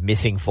kind of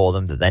missing for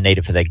them that they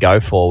needed for their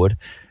go forward.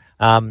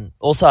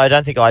 Also, I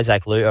don't think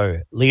Isaac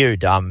Liu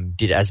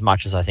did as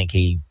much as I think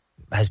he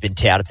has been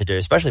touted to do,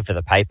 especially for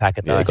the pay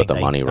packet. Yeah, he got the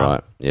money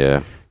right.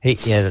 Yeah,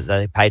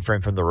 they paid for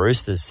him from the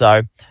Roosters.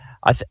 So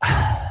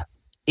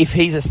if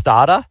he's a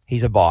starter,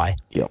 he's a buy.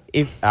 Yep.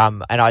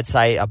 And I'd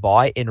say a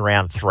buy in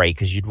round 3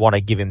 because you'd want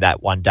to give him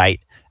that one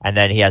date and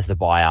then he has the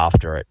buy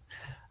after it.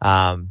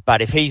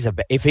 But if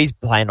he's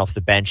playing off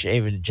the bench,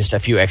 even just a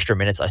few extra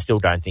minutes, I still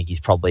don't think he's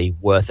probably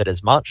worth it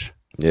as much.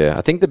 Yeah,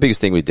 I think the biggest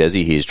thing with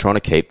Desi here is trying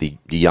to keep the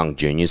young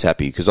juniors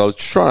happy because I was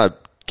trying to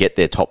get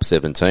their top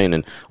 17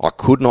 and I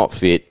could not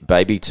fit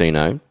Baby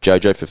Tino,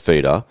 Jojo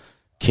Fifita,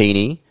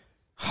 Keeney,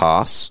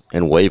 Haas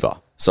and Weaver.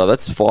 So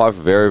that's 5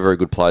 very, very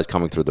good players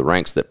coming through the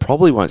ranks that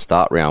probably won't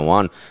start round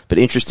 1. But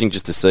interesting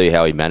just to see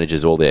how he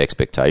manages all their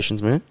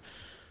expectations, man.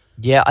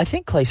 Yeah, I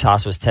think Cleese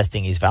Haas was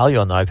testing his value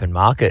on the open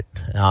market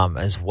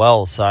as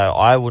well. So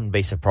I wouldn't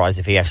be surprised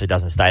if he actually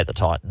doesn't stay at the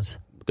Titans.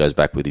 Goes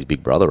back with his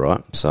big brother,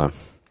 right? So,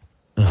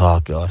 oh,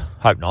 God.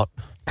 Hope not.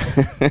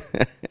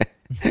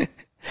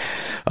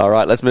 All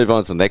right, let's move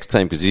on to the next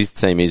team because his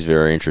team is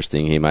very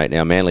interesting here, mate.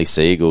 Now, Manly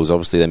Sea Eagles,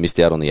 obviously they missed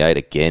out on the 8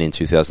 again in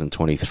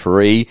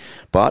 2023,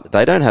 but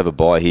they don't have a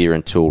bye here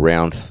until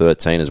round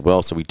 13 as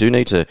well, so we do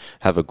need to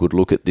have a good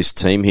look at this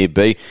team here,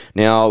 B.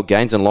 Now,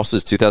 gains and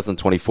losses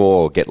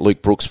 2024, get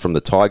Luke Brooks from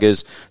the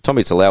Tigers,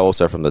 Tommy Talau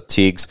also from the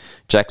Tigs,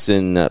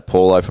 Jackson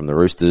Paulo from the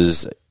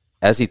Roosters,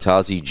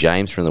 Azitazi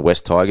James from the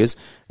West Tigers,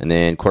 and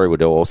then Corey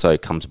Waddell also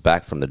comes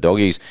back from the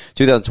Doggies.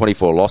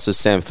 2024 losses,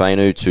 Sam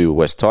Fainu to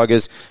West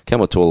Tigers,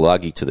 Kamal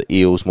Tuolagi to the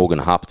Eels, Morgan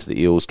Harper to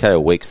the Eels, K.O.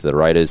 Weeks to the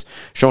Raiders,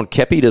 Sean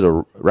Kepi to the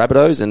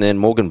Rabbitohs, and then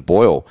Morgan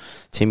Boyle,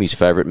 Timmy's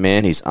favourite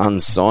man. He's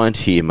unsigned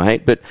here,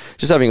 mate. But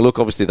just having a look,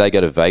 obviously they go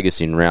to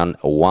Vegas in round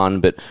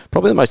 1, but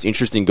probably the most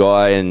interesting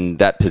guy in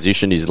that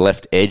position is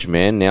left edge,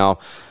 man. Now,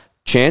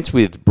 chance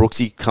with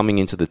Brooksy coming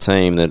into the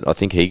team that I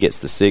think he gets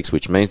the 6,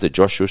 which means that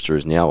Josh Schuster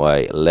is now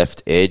a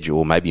left edge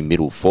or maybe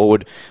middle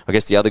forward. I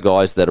guess the other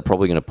guys that are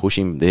probably going to push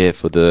him there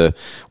for the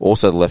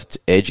left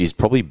edge is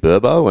probably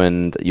Burbo,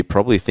 and you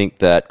probably think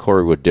that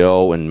Corey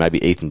Waddell and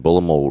maybe Ethan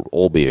Bullimore will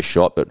all be a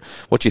shot. But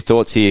what's your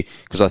thoughts here?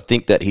 Because I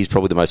think that he's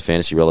probably the most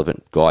fantasy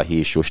relevant guy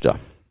here, Schuster.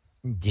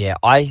 Yeah,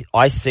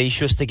 I see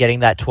Schuster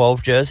getting that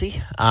 12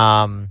 jersey,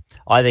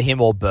 either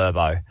him or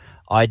Burbo.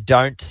 I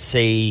don't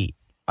see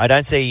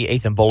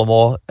Ethan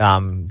Bullimore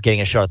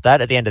getting a shot at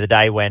that. At the end of the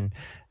day, when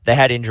they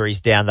had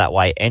injuries down that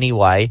way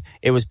anyway,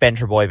 it was Ben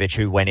Trebojevic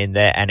who went in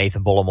there and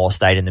Ethan Bullimore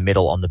stayed in the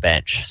middle on the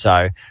bench.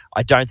 So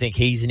I don't think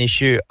he's an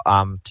issue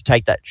to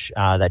take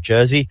that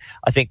jersey.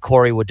 I think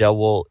Corey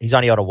Waddell he's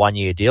only on a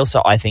 1-year deal,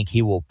 so I think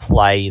he will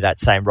play that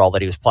same role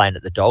that he was playing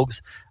at the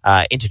Dogs,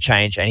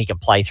 interchange, and he can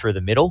play through the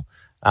middle.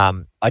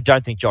 I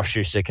don't think Josh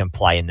Schuster can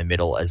play in the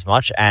middle as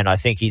much, and I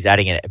think he's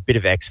adding a bit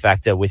of X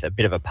factor with a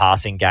bit of a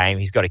passing game.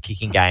 He's got a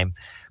kicking game,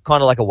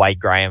 kind of like a Wade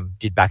Graham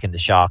did back in the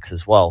Sharks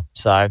as well.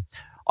 So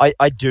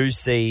I do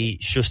see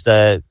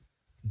Schuster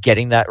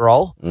getting that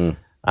role.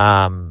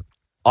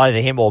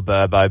 Either him or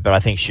Burbo, but I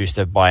think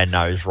Schuster by a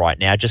nose right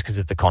now just because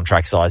of the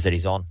contract size that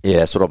he's on. Yeah,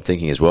 that's what I'm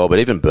thinking as well. But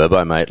even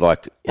Burbo, mate,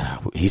 like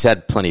he's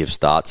had plenty of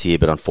starts here,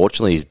 but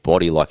unfortunately his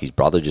body, like his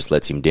brother, just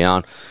lets him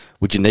down.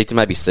 Would you need to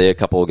maybe see a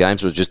couple of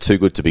games, or is it just too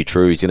good to be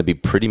true? He's going to be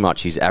pretty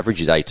much, his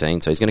average is 18,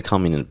 so he's going to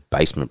come in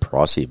basement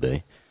price here,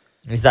 B.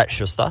 Is that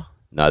Schuster?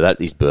 No, that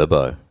is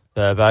Burbo.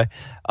 Burbo.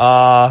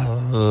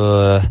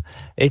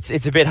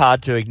 It's a bit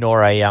hard to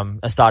ignore a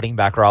starting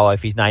back row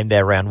if he's named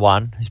there round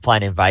 1. He's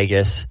playing in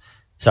Vegas,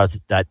 so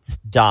that's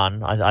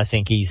done. I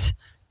think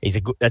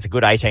that's a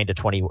good 18 to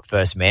 20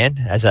 first man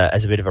as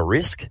a bit of a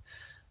risk.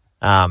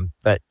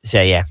 But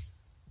so yeah.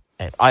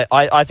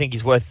 I think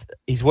he's worth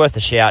a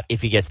shout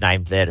if he gets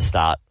named there to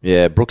start.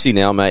 Yeah, Brooksy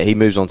now, mate, he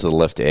moves on to the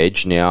left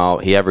edge. Now,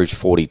 he averaged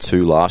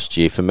 42 last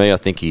year. For me, I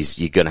think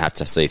you're going to have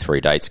to see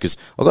 3 dates because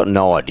I've got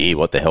no idea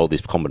what the hell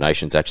this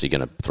combination is actually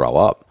going to throw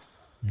up.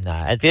 No,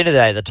 at the end of the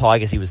day, the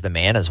Tigers, he was the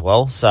man as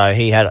well. So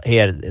he had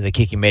the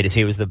kicking meters.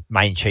 He was the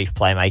main chief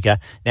playmaker.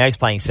 Now he's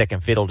playing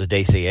second fiddle to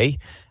DCE.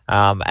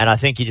 And I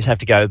think you just have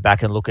to go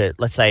back and look at,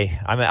 let's say,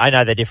 I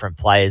know they're different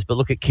players, but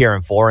look at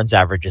Kieran Foran's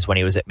averages when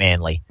he was at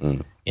Manly.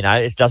 You know,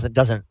 it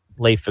doesn't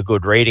leave for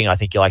good reading. I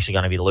think you're actually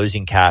going to be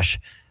losing cash.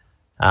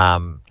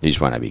 You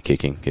just won't have your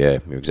kicking. Yeah,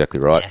 you're exactly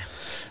right. Yeah.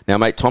 Now,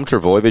 mate, Tom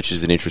Trbojevic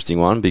is an interesting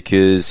one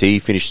because he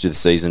finished the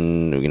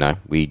season, you know,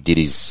 we did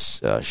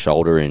his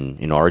shoulder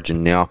in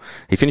Origin now.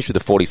 He finished with a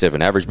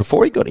 47 average.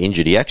 Before he got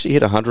injured, he actually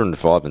hit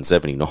 105 and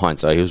 79,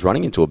 so he was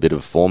running into a bit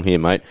of form here,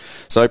 mate.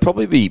 So he'd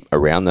probably be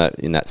around that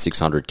in that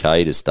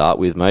 600K to start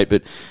with, mate.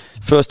 But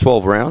first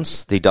 12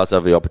 rounds, he does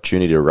have the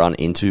opportunity to run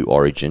into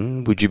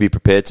Origin. Would you be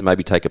prepared to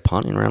maybe take a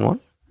punt in round 1?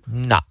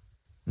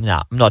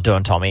 No, I'm not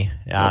doing Tommy.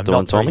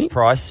 Not Tommy?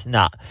 Price.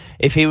 No.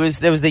 If there was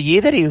the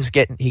year that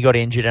he got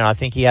injured, and I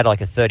think he had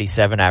like a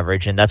 37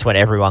 average, and that's when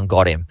everyone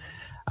got him.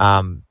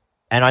 And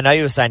I know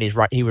you were saying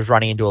he was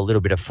running into a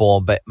little bit of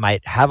form, but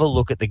mate, have a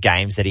look at the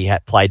games that he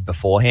had played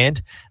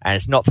beforehand, and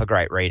it's not for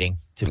great reading,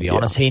 to be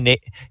honest. He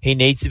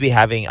needs to be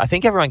having. I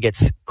think everyone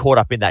gets caught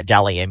up in that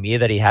Dally M year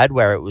that he had,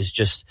 where it was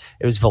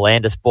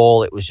Volandis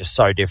ball. It was just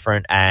so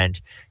different, and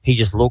he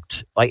just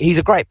looked like he's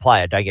a great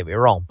player. Don't get me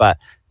wrong, but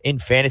in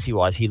fantasy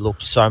wise, he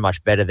looked so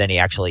much better than he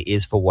actually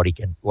is for what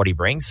he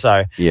brings.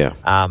 So yeah,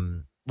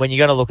 when you're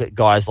going to look at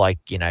guys like,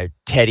 you know,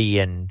 Teddy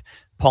and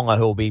Ponga,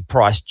 who will be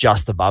priced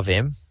just above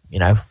him, you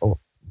know,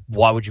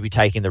 why would you be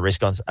taking the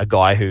risk on a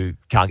guy who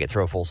can't get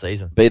through a full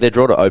season? Their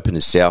draw to open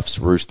is Souths,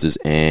 Roosters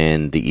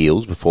and the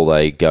Eels before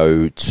they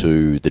go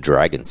to the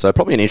Dragons. So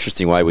probably an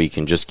interesting way where you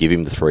can just give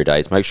him the 3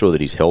 days, make sure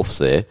that his health's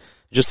there,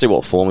 just see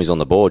what form he's on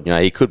the board. You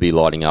know, he could be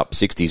lighting up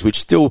 60s, which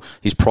still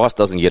his price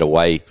doesn't get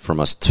away from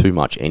us too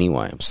much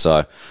anyway.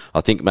 So I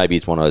think maybe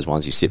it's one of those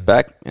ones you sit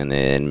back and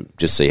then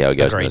just see how he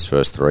goes in those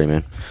first 3,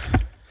 man.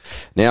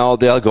 Now,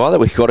 the other guy that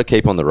we've got to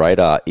keep on the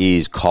radar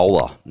is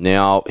Kohler.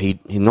 Now, he's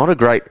not a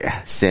great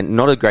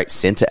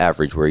centre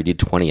average where he did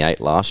 28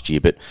 last year,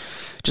 but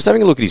just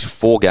having a look at his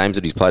 4 games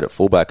that he's played at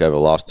fullback over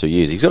the last 2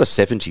 years, he's got a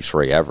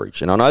 73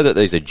 average. And I know that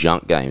these are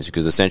junk games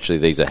because essentially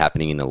these are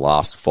happening in the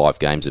last 5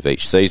 games of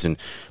each season,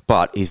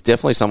 but he's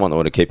definitely someone that I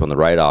want to keep on the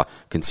radar,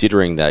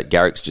 considering that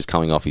Garrick's just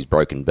coming off his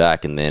broken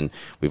back, and then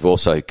we've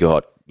also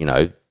got, you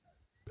know,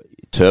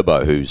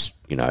 Turbo, who's,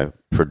 you know,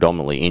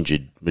 predominantly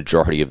injured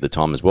majority of the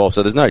time as well.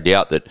 So there's no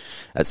doubt that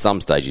at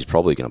some stage he's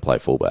probably going to play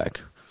fullback.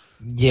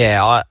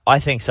 Yeah, I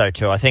think so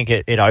too. I think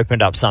it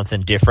opened up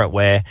something different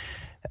where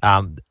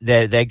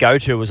their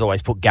go-to was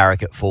always put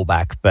Garrick at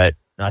fullback, but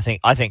I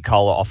think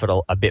Kohler offered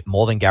a bit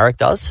more than Garrick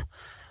does,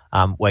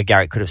 where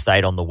Garrick could have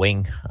stayed on the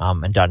wing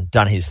and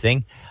done his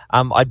thing.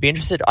 I'd be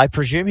interested. I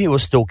presume he will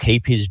still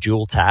keep his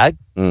dual tag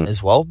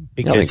as well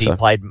because he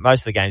played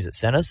most of the games at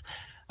centres.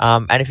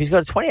 And if he's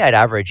got a 28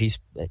 average,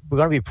 we're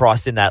going to be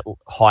priced in that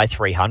high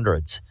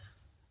 300s.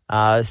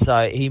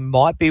 So he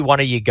might be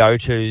one of your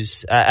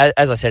go-tos.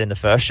 As I said in the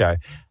first show,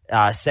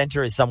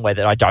 centre is somewhere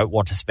that I don't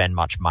want to spend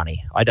much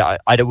money. I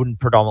wouldn't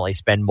predominantly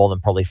spend more than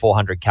probably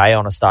 $400K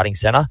on a starting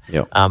centre.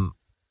 Yep.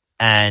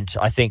 And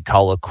I think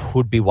Kohler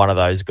could be one of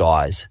those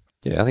guys.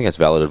 Yeah, I think that's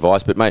valid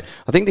advice. But, mate,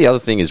 I think the other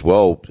thing as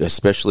well,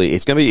 especially,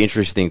 it's going to be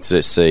interesting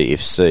to see if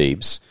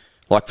Siebes,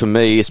 like for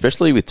me,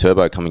 especially with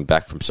Turbo coming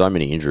back from so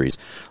many injuries,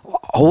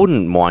 I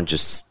wouldn't mind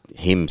just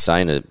him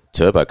saying to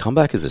Turbo, come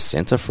back as a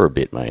centre for a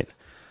bit, mate.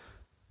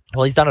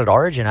 Well, he's done it at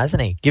Origin,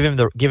 hasn't he? Give him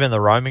the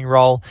roaming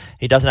role.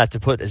 He doesn't have to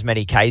put as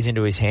many Ks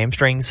into his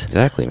hamstrings.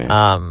 Exactly,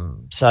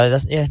 man. So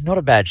that's not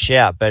a bad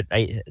shout, but that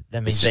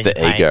means it's just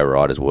the ego,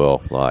 right, as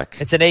well. Like,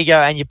 it's an ego,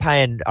 and you're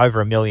paying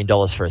over $1 million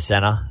for a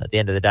centre at the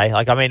end of the day.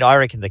 Like, I mean, I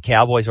reckon the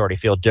Cowboys already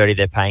feel dirty.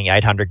 They're paying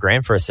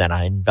 $800,000 for a centre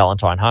in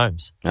Valentine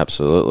Holmes.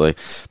 Absolutely.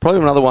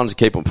 Probably another one to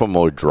keep on from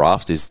more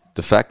draft is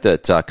the fact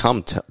that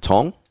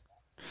Tong,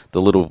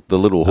 the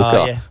little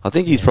hooker. Yeah. I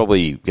think he's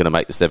probably going to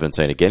make the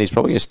 17 again. He's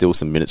probably going to steal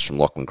some minutes from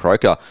Lachlan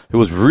Croker, who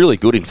was really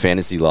good in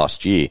fantasy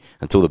last year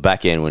until the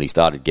back end when he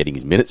started getting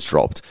his minutes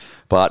dropped.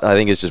 But I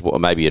think it's just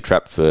maybe a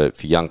trap for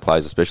young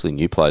players, especially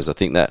new players. I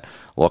think that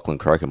Lachlan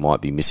Croker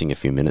might be missing a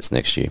few minutes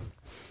next year.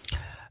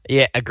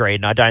 Yeah, agreed.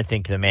 And I don't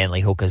think the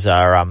Manly hookers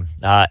are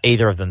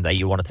either of them that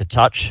you wanted to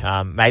touch.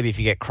 Maybe if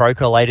you get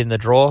Croker late in the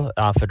draw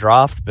for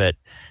draft,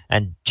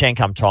 and Chen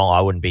Kum Tong,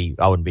 I wouldn't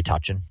be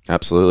touching.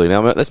 Absolutely.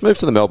 Now let's move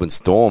to the Melbourne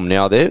Storm.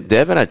 Now they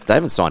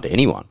haven't signed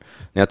anyone.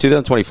 Now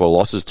 2024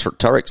 losses.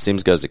 Tarek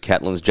Sims goes to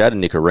Catlins. Jad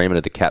and Nicarima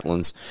at the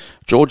Catlins.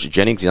 George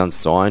Jennings is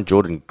unsigned.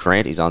 Jordan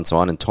Grant is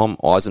unsigned, and Tom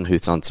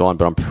Eisenhuth's unsigned.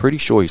 But I'm pretty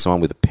sure he signed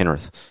with the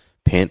Penrith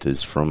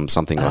Panthers from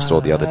something I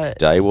saw the other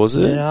day. Was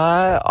it?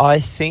 No,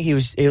 I think he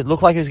was. It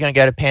looked like he was going to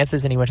go to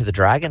Panthers, and he went to the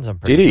Dragons. I'm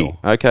pretty sure. Did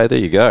he? Okay, there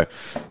you go.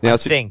 Now I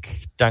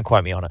think. Don't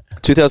quote me on it.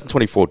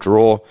 2024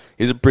 draw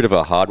is a bit of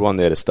a hard one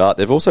there to start.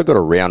 They've also got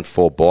a round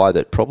 4 bye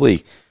that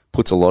probably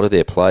puts a lot of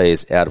their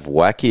players out of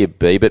whack here,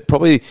 B. But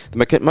probably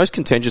the most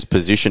contentious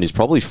position is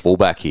probably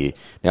fullback here.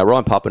 Now,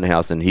 Ryan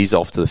Pappenhausen, he's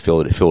off to the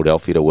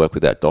Philadelphia to work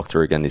with that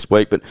doctor again this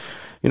week. But,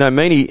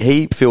 Meaney,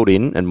 he filled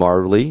in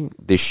admirably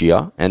this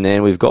year. And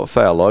then we've got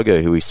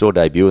Fa'alogo, who we saw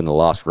debut in the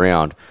last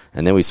round.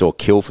 And then we saw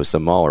Kill for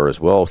Samoa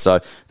as well. So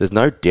there's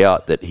no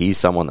doubt that he's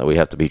someone that we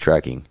have to be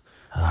tracking.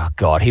 Oh,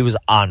 God, he was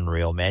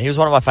unreal, man. He was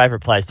one of my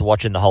favourite players to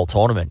watch in the whole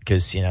tournament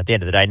because, at the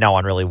end of the day, no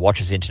one really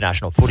watches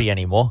international footy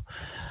anymore.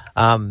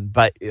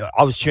 But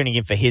I was tuning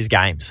in for his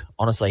games.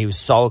 Honestly, he was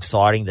so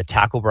exciting. The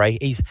tackle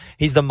break.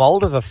 He's the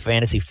mould of a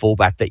fantasy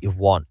fullback that you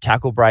want.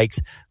 Tackle breaks,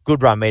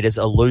 good run meters,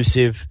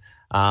 elusive,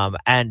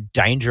 and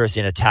dangerous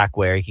in attack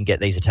where he can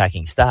get these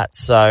attacking stats.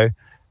 So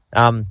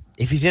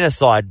if he's in a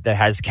side that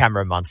has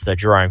Cameron Munster,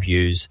 Jerome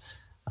Hughes,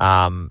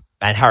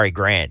 and Harry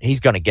Grant, he's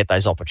going to get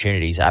those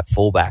opportunities at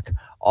fullback.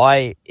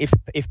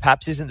 If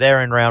Paps isn't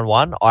there in round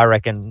 1, I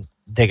reckon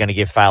they're going to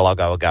give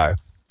Fa'alogo a go.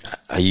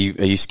 Are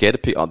you scared to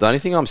pick? The only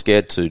thing I'm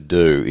scared to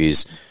do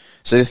is,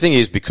 so the thing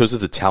is, because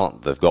of the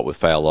talent they've got with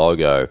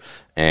Fa'alogo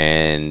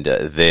and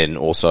then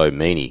also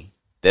Meaney,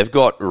 they've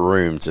got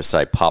room to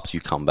say, Pups,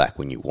 you come back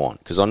when you want.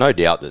 Because I no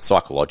doubt that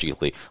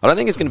psychologically, I don't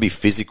think it's going to be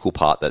physical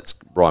part that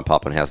Ryan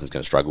Pappenhausen's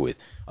going to struggle with.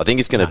 I think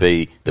it's going to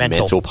be the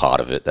mental part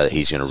of it that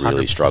he's going to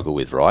really 100%. Struggle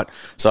with, right?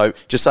 So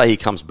just say he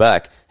comes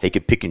back, he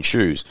could pick and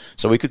choose.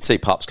 So we could see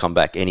Pups come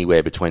back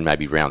anywhere between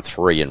maybe round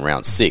 3 and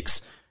round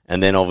 6.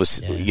 And then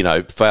obviously,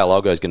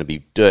 Fa'alogo is going to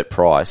be dirt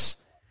price.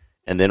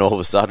 And then all of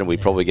a sudden we're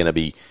probably going to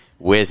be,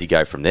 where's he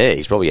go from there?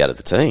 He's probably out of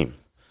the team.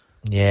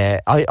 Yeah,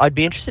 I'd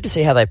be interested to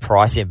see how they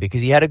price him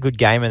because he had a good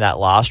game in that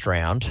last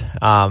round.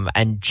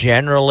 And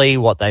generally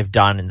what they've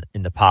done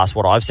in the past,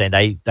 what I've seen,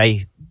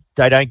 they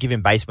don't give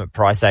him basement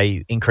price.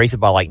 They increase it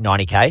by like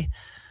 $90K.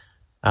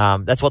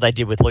 That's what they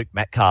did with Luke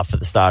Metcalf for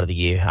the start of the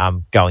year,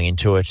 going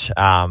into it.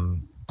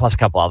 Plus a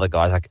couple other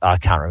guys. I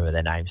can't remember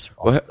their names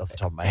off the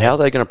top of my head. How are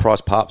they going to price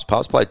Paps?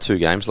 Paps played 2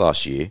 games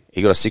last year.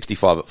 He got a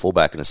 65 at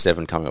fullback and a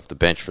 7 coming off the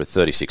bench for a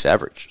 36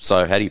 average.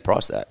 So how do you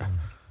price that?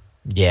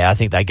 Yeah, I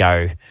think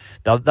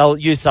they'll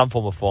use some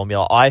form of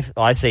formula.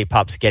 I see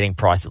Pups getting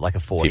priced at like a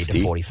 40 50?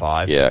 to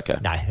 45. Yeah, okay.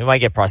 No, he might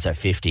get priced at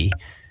 50.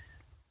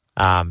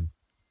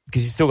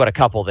 Because he's still got a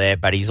couple there,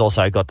 but he's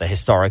also got the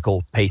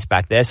historical piece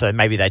back there. So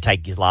maybe they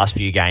take his last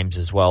few games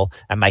as well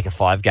and make a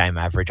 5-game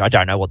average. I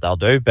don't know what they'll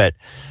do, but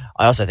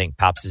I also think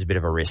Pups is a bit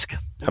of a risk.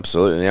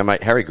 Absolutely. Now,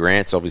 mate, Harry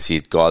Grant's obviously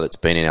a guy that's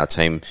been in our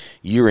team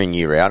year in,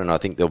 year out, and I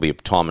think there'll be a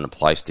time and a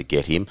place to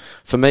get him.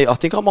 For me, I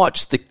think I might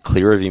stick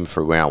clear of him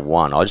for round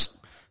 1.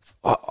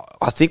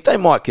 I think they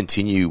might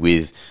continue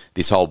with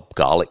this whole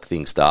Garlic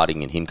thing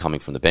starting and him coming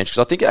from the bench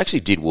because I think it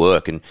actually did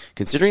work. And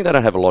considering they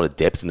don't have a lot of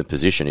depth in the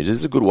position, it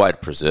is a good way to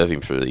preserve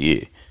him through the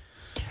year.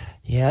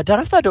 Yeah, I don't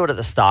know if they'll do it at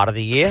the start of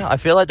the year. I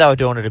feel like they were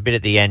doing it a bit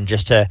at the end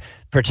just to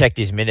protect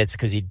his minutes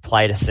because he'd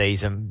played a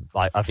season,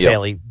 like a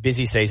fairly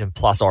busy season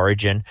plus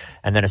Origin.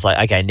 And then it's like,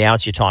 okay, now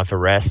it's your time for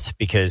rest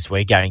because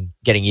we're getting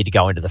you to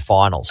go into the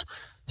finals.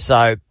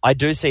 So I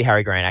do see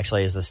Harry Grant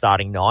actually as the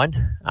starting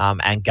 9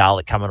 and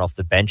Garlic coming off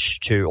the bench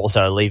to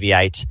also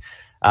alleviate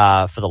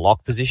for the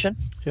lock position.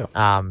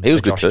 Yeah. He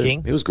was good too.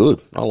 King. He was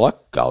good. I like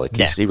Garlic.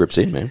 Yeah. He rips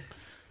in, man.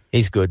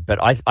 He's good, but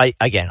I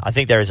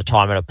think there is a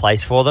time and a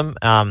place for them.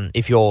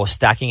 If you're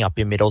stacking up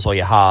your middles or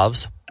your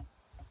halves,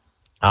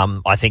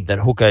 I think that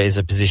hooker is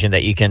a position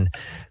that you can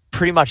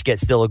pretty much get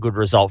still a good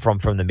result from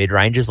the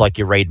mid-ranges, like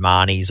your Reed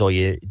Marnies or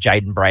your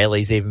Jaden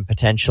Brayleys even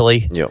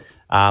potentially,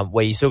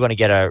 where you're still going to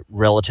get a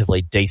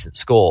relatively decent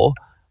score,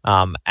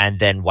 and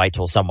then wait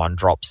till someone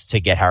drops to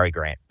get Harry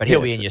Grant. But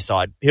he'll be in your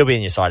side. He'll be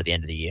in your side at the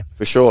end of the year.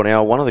 For sure.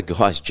 Now, one of the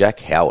guys, Jack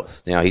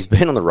Howarth. Now, he's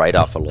been on the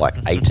radar for like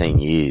 18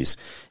 years.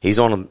 He's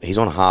on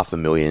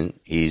 $500,000.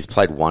 He's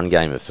played one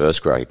game of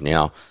first grade.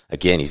 Now,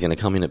 again, he's going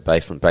to come in at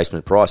basement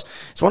price.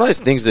 It's one of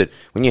those things that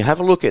when you have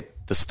a look at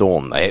the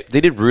Storm, they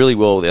did really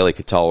well with Eli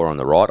Katoa on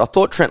the right. I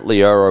thought Trent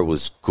Loiero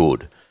was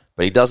good,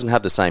 but he doesn't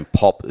have the same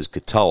pop as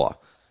Katoa.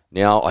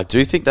 Now, I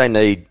do think they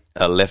need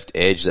a left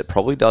edge that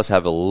probably does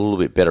have a little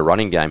bit better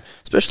running game,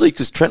 especially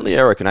because Trent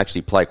Loiero can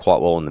actually play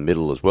quite well in the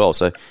middle as well.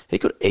 So he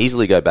could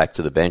easily go back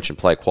to the bench and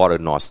play quite a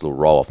nice little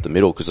role off the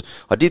middle, because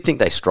I did think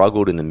they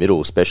struggled in the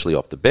middle, especially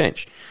off the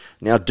bench.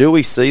 Now, do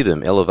we see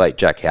them elevate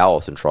Jack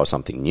Howarth and try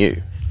something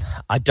new?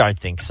 I don't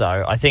think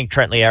so. I think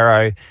Trent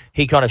Loiero,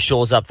 he kind of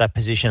shores up that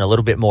position a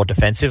little bit more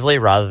defensively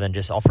rather than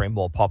just offering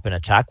more pop and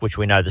attack, which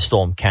we know the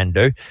Storm can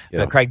do. Yeah.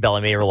 But Craig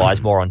Bellamy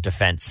relies more on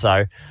defence.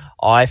 So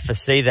I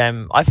foresee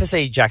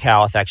Jack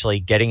Howarth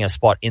actually getting a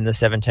spot in the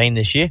 17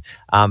 this year.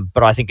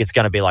 But I think it's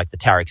going to be like the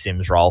Tarek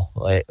Sims role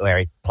where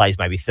he plays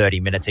maybe 30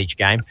 minutes each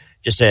game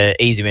just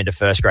to ease him into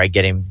first grade,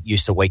 get him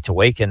used to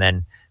week, and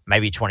then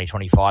maybe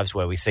 2025 is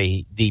where we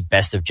see the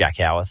best of Jack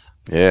Howarth.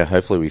 Yeah,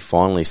 hopefully we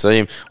finally see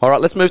him. All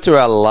right, let's move to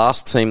our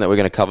last team that we're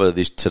going to cover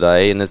this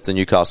today, and that's the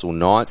Newcastle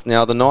Knights.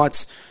 Now, the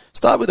Knights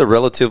start with a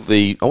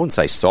relatively, I wouldn't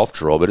say soft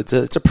draw, but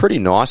it's a pretty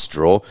nice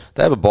draw.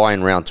 They have a bye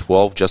in round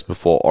 12 just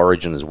before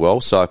Origin as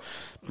well, so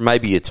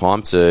maybe a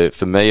time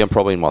for me, I'm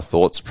probably in my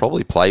thoughts,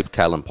 probably play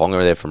Kalen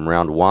Ponga there from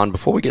round 1.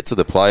 Before we get to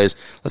the players,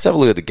 let's have a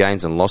look at the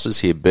gains and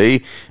losses here,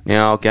 B.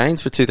 Now,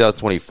 gains for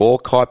 2024,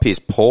 Kai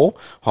Pearce-Paul,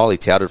 highly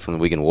touted from the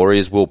Wigan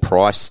Warriors, Will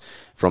Price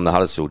from the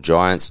Huddersfield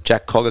Giants,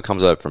 Jack Cogger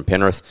comes over from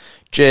Penrith,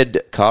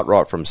 Jed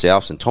Cartwright from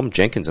Souths, and Tom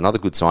Jenkins, another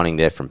good signing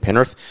there from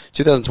Penrith.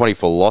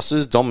 2024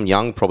 losses, Dom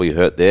Young probably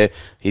hurt there.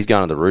 He's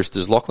going to the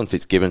Roosters. Lachlan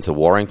Fitzgibbon to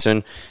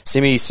Warrington.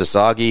 Simi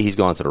Sasagi, he's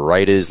gone to the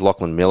Raiders.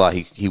 Lachlan Miller,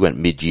 he went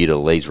mid-year to the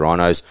Leeds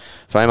Rhinos.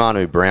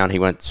 Faemanu Brown, he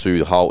went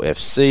to Hull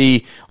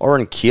FC.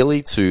 Oren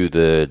Keeley to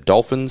the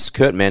Dolphins.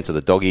 Kurt Mann to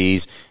the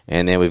Doggies.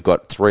 And then we've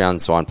got 3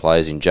 unsigned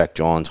players in Jack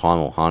Johns,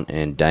 Hymel Hunt,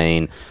 and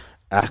Dane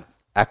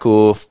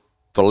Akur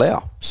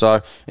Folau. So,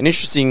 an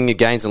interesting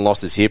gains and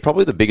losses here.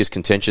 Probably the biggest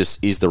contentious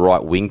is the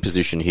right wing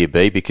position here,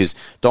 B, because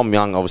Dom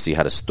Young obviously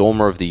had a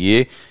Stormer of the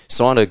year,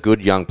 signed a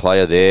good young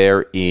player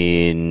there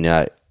in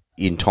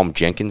Tom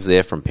Jenkins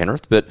there from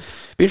Penrith, but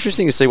it'd be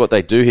interesting to see what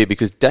they do here,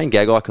 because Dane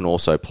Gagai can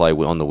also play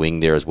on the wing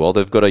there as well.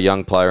 They've got a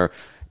young player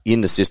in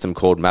the system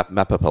called Mapa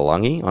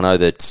Palangi. I know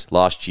that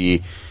last year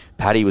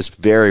Paddy was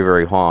very,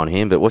 very high on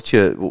him, but what's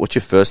your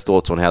first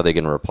thoughts on how they're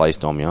going to replace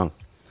Dom Young?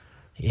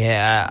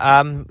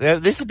 Yeah,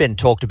 this has been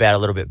talked about a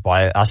little bit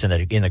by us in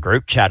the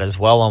group chat as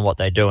well on what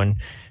they do, and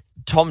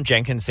Tom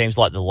Jenkins seems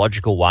like the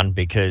logical one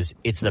because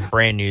it's the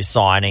brand new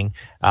signing,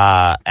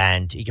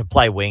 and he can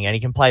play wing and he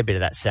can play a bit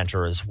of that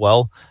centre as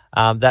well.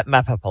 That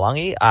Mapa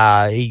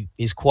Palangi, he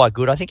is quite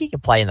good. I think he can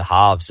play in the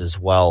halves as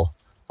well,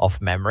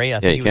 off memory. I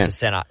think he was a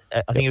centre.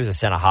 I think he was a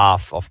centre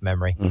half off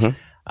memory.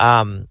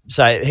 Mm-hmm.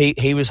 So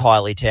he was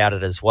highly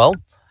touted as well.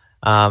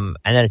 And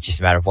then it's just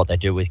a matter of what they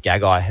do with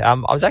Gagai. I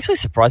was actually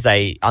surprised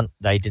they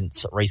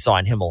didn't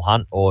re-sign Hymel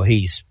Hunt, or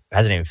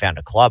hasn't even found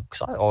a club,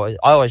 because I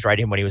always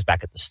rated him when he was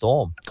back at the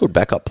Storm. Good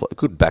backup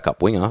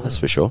winger, that's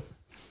for sure.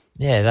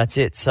 Yeah, that's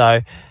it.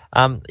 So,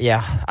 I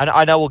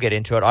know we'll get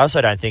into it. I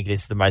also don't think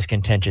it's the most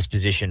contentious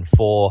position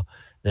for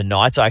the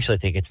Knights. I actually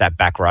think it's that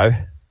back row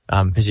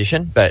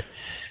position, but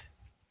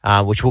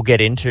which we'll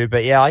get into.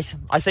 But yeah,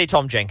 I see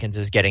Tom Jenkins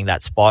as getting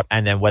that spot,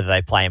 and then whether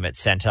they play him at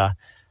centre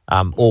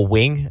or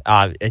wing,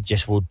 it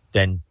just will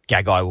then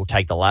Gagai will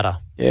take the ladder.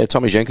 Yeah,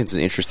 Tommy Jenkins is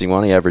an interesting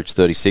one. He averaged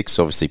 36,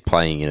 obviously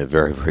playing in a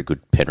very, very good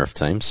Penrith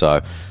team.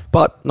 So,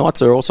 but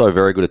Knights are also a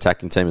very good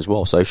attacking team as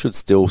well. So you should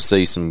still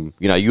see some,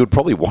 you would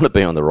probably want to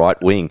be on the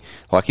right wing.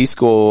 Like, he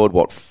scored,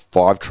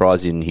 5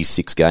 tries in his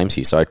 6 games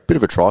here. So a bit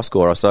of a try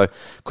scorer. So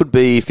could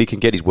be, if he can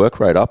get his work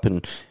rate up,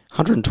 and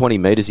 120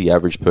 metres he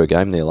averaged per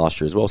game there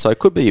last year as well. So it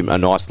could be a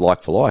nice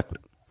like for like.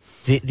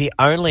 The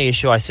only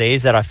issue I see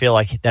is that I feel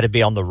like that'd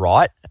be on the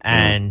right,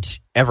 and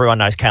everyone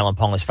knows Kalen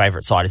Ponga's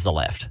favourite side is the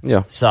left.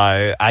 Yeah.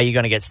 So are you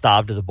going to get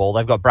starved of the ball?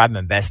 They've got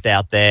Bradman Best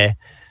out there.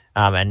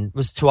 And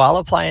was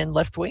Tuala playing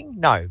left wing?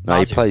 No,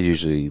 he played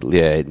usually.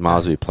 Yeah,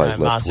 Marzu plays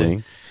left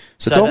wing.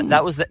 So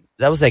that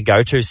was their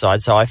go-to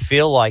side. So I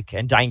feel like,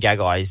 and Dane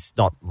Gagai is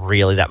not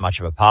really that much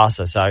of a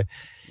passer. So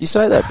you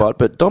say that,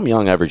 but Dom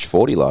Young averaged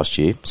 40 last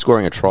year,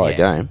 scoring a try a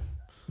game.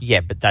 Yeah,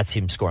 but that's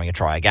him scoring a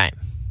try a game.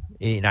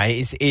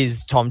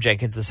 Is Tom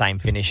Jenkins the same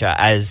finisher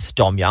as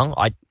Dom Young?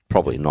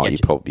 Probably not.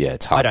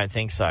 It's hard. I don't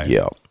think so.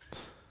 Yeah.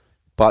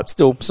 But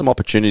still, some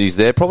opportunities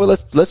there. Probably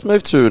let's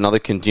move to another.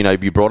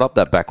 You brought up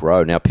that back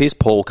row. Now,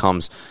 Pearce-Paul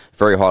comes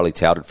very highly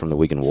touted from the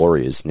Wigan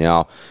Warriors.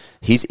 Now,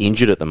 he's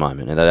injured at the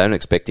moment, and they don't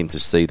expect him to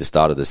see the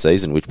start of the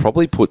season, which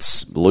probably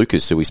puts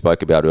Lucas, who we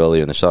spoke about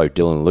earlier in the show,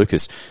 Dylan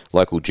Lucas,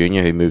 local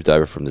junior who moved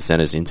over from the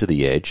centres into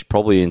the edge,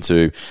 probably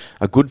into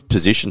a good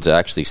position to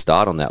actually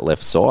start on that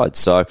left side.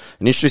 So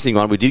an interesting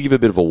one. We did give a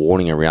bit of a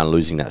warning around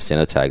losing that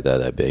centre tag,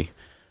 though, B.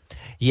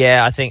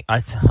 Yeah, I think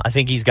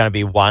he's going to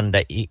be one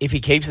that if he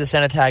keeps the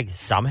centre tag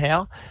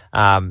somehow,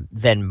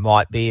 then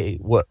might be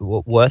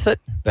worth it.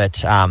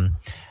 But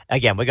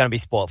again, we're going to be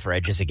spoilt for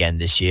edges again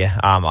this year.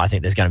 I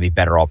think there's going to be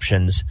better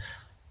options,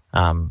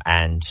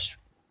 and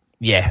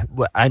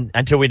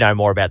until we know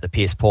more about the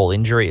Pierce Paul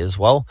injury as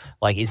well,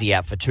 like is he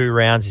out for 2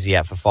 rounds? Is he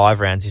out for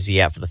 5 rounds? Is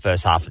he out for the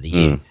first half of the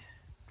year?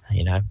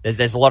 You know,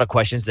 there's a lot of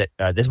questions that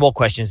there's more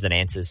questions than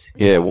answers.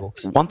 Yeah,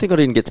 one thing I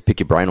didn't get to pick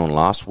your brain on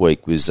last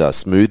week was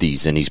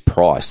Smoothies and his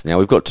price. Now,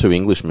 we've got 2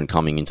 Englishmen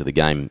coming into the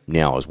game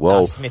now as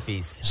well.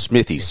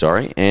 Smithies,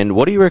 sorry. And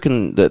what do you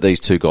reckon that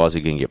these 2 guys are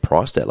going to get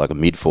priced at, like a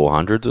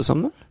mid-400s or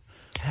something?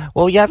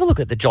 Well, you have a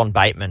look at the John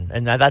Bateman,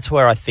 and that's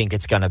where I think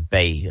it's going to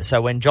be.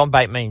 So when John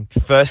Bateman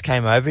first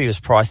came over, he was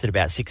priced at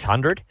about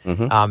 600.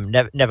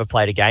 Never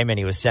played a game, and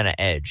he was centre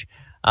edge.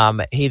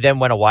 He then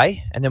went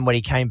away, and then when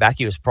he came back,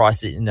 he was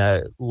priced in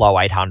the low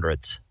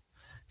 800s.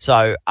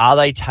 So are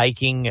they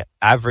taking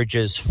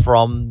averages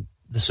from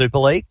the Super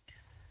League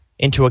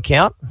into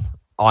account?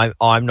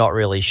 I'm not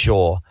really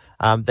sure.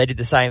 They did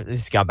the same.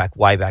 This is going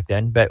way back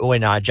then. But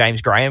when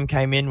James Graham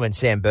came in, when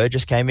Sam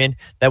Burgess came in,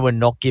 they were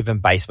not given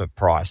basement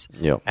price.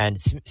 Yep.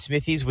 And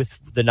Smithies, with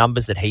the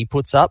numbers that he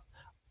puts up,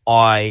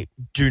 I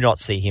do not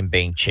see him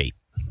being cheap.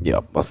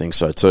 Yeah, I think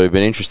so too.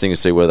 Been interesting to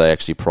see where they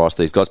actually price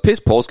these guys. Pierce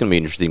Paul's going to be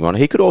an interesting one.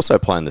 He could also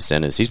play in the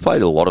centres. He's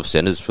played a lot of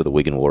centres for the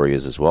Wigan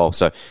Warriors as well.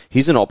 So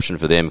he's an option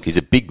for them. He's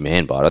a big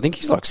man, but I think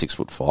he's like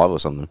 6'5" or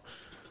something.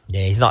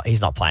 Yeah,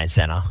 he's not playing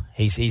centre.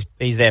 He's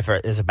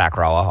there as a back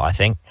rower, I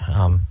think.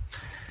 I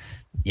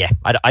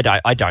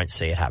don't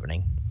see it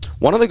happening.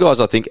 One of the guys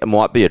I think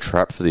might be a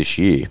trap for this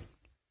year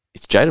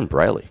is Jayden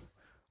Brailey.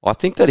 I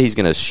think that he's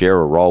going to share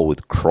a role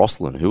with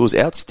Crossland, who was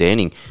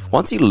outstanding.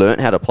 Once he learnt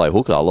how to play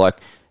hooker,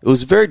 it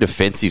was a very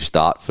defensive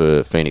start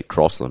for Phoenix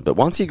Crossland, but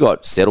once he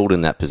got settled in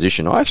that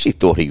position, I actually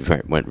thought he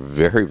went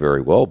very,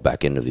 very well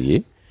back end of the year.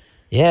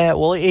 Yeah,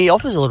 well, he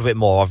offers a little bit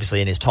more, obviously,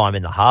 in his time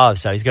in the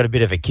halves, so he's got a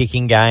bit of a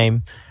kicking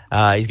game.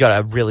 He's got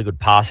a really good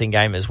passing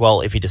game as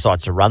well if he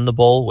decides to run the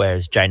ball,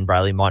 whereas Jayden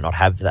Brailey might not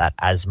have that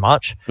as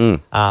much.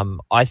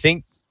 I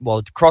think,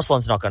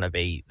 Crossland's not going to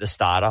be the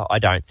starter, I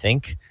don't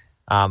think,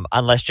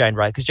 unless Jayden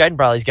Brailey, because Jayden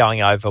Brailey's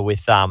going over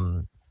with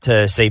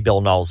to see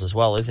Bill Knowles as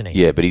well, isn't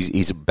he? Yeah, but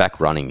he's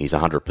back running. He's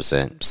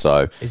 100%.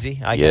 So is he?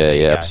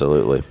 Okay, yeah,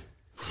 absolutely.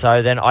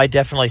 So then I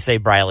definitely see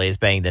Brailey as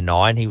being the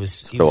 9.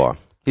 He's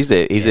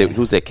there. He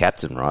was their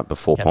captain, right,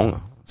 before Ponga.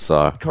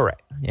 So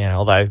correct. Yeah,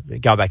 although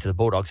going back to the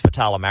Bulldogs,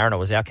 Fatala Mariner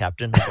was our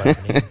captain. But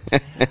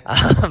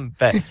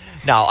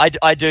no,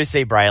 I do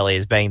see Brailey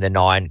as being the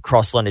 9.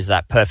 Crossland is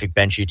that perfect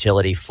bench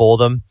utility for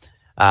them,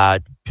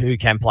 who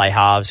can play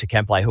halves, who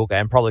can play hooker,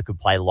 and probably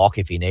could play lock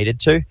if he needed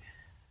to.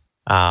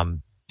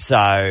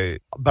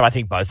 But I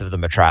think both of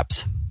them are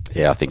traps.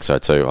 Yeah, I think so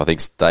too. I think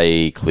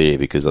stay clear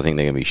because I think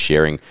they're going to be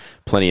sharing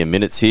plenty of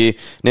minutes here.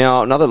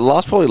 Now,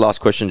 probably last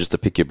question just to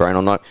pick your brain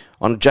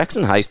on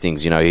Jackson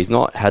Hastings. You know, he's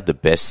not had the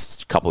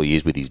best couple of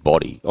years with his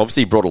body.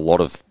 Obviously, he brought a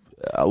lot of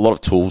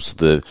tools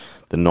to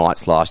the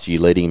Knights last year,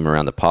 leading him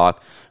around the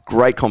park.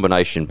 Great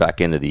combination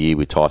back end of the year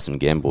with Tyson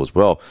Gamble as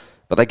well.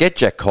 But they get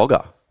Jack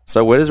Cogger.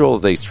 So where does all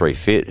of these 3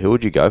 fit? Who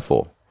would you go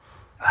for?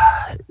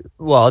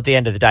 Well, at the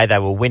end of the day, they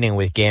were winning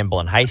with Gamble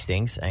and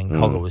Hastings, and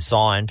Cogger was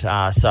signed.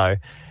 So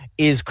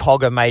is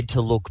Cogger made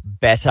to look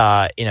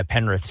better in a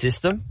Penrith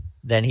system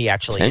than he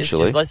actually is?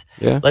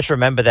 Let's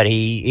remember that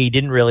he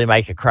didn't really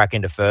make a crack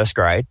into first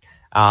grade,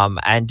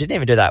 and didn't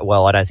even do that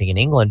well, I don't think, in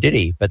England, did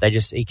he? But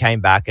he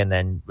came back and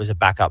then was a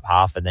backup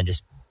half and then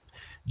just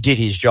did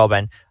his job.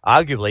 And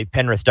arguably,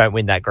 Penrith don't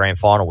win that grand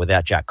final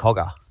without Jack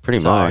Cogger.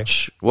 Pretty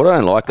much. What I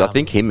don't like, I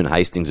think him and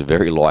Hastings are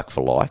very like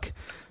for like.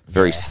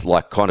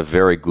 Kind of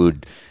very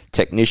good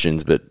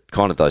technicians, but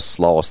kind of those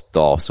slower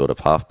style sort of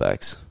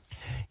halfbacks.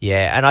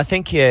 Yeah, and I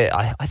think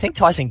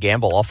Tyson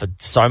Gamble offered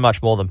so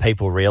much more than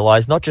people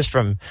realise, not just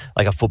from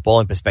like a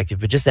footballing perspective,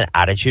 but just an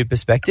attitude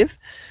perspective.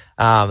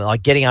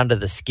 Like getting under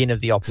the skin of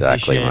the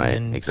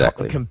opposition,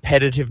 exactly.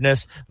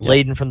 Competitiveness,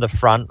 leading from the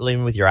front,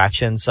 leading with your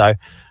actions. So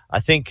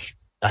I think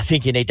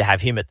you need to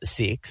have him at the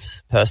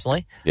 6,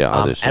 personally. Yeah,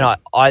 I do. And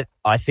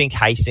I think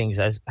Hastings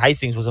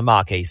was a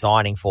marquee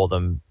signing for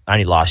them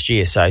only last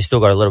year, so he's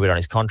still got a little bit on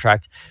his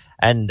contract.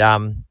 And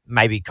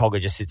maybe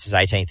Cogger just sits as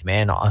 18th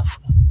man. I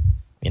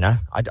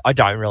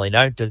don't really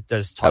know.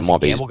 Does Tyson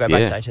Gamble go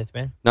back to 18th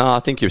man? No, I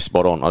think you're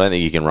spot on. I don't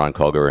think you can run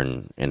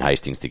Cogger and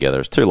Hastings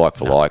together. It's too like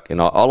for like.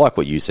 And I like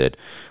what you said.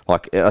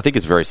 Like, I think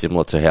it's very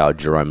similar to how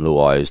Jerome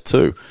Luai is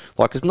too.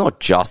 Like, it's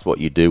not just what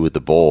you do with the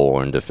ball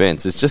or in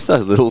defence. It's just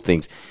those little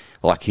things.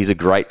 Like, he's a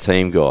great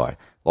team guy.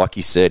 like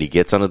you said, he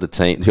gets under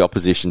the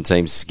opposition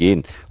team's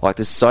skin. Like,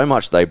 there's so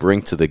much they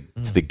bring to the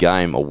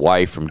game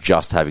away from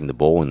just having the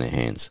ball in their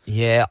hands.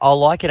 Yeah, I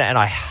liken it,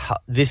 and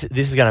this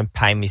is going to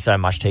pain me so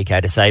much,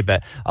 TK, to say,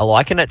 but I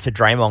liken it to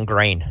Draymond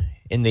Green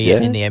in the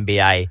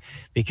NBA,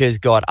 because,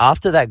 God,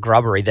 after that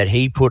grubbery that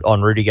he put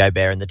on Rudy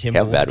Gobert in the Timberwolves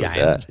game. How bad was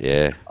that?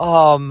 Yeah.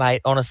 Oh,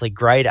 mate, honestly,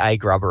 grade A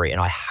grubbery,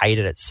 and I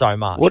hated it so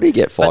much. What did he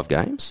get, 5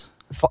 games?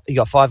 He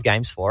got 5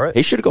 games for it.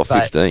 He should have got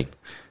 15.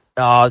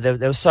 Oh, there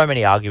were so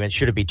many arguments.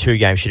 Should it be 2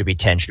 games? Should it be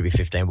 10? Should it be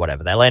 15?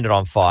 Whatever. They landed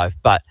on 5.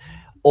 But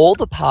all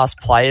the past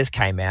players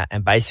came out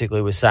and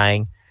basically were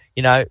saying,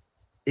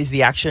 is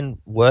the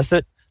action worth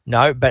it?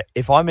 No, but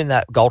if I'm in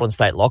that Golden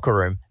State locker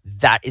room,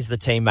 that is the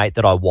teammate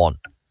that I want.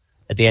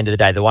 At the end of the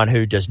day, the one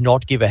who does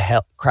not give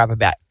a crap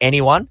about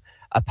anyone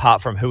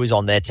apart from who is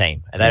on their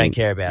team, and they don't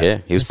care about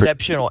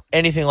perception or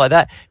anything like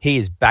that. He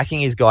is backing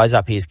his guys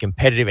up. He is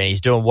competitive, and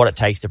he's doing what it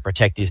takes to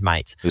protect his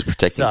mates. He was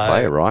protecting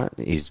Clay, right?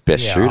 His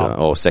best shooter,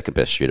 or second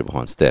best shooter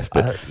behind Steph.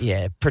 But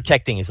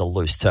protecting is a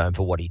loose term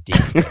for what he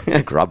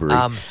did. Grubbery.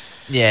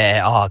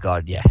 Oh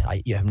God, yeah.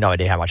 You have no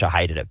idea how much I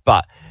hated it,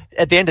 but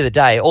at the end of the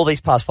day, all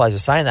these past players were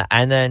saying that,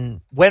 and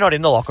then we're not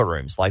in the locker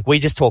rooms. Like, we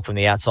just talk from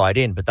the outside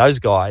in, but those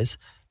guys,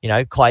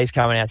 Clay's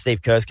coming out,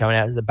 Steve Kerr's coming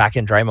out, the back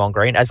end Draymond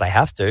Green, as they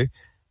have to,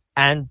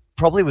 and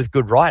probably with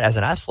good right as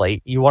an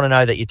athlete, you want to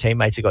know that your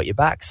teammates have got your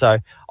back. So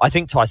I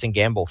think Tyson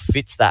Gamble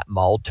fits that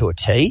mold to a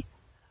T.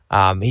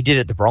 He did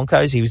it at the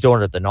Broncos. He was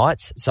doing it at the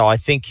Knights. So I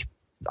think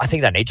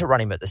they need to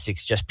run him at the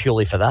 6 just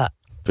purely for that.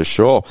 For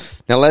sure.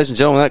 Now, ladies and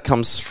gentlemen, that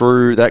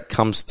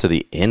comes to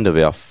the end of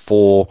our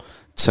 4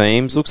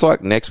 teams. Looks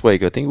like next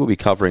week, I think we'll be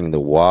covering the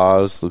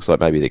Wars. Looks like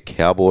maybe the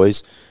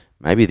Cowboys.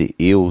 Maybe the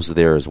Eels are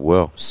there as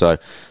well. So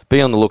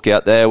be on the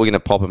lookout there. We're going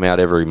to pop them out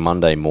every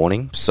Monday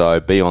morning.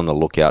 So be on the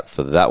lookout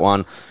for that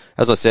one.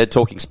 As I said,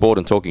 talking sport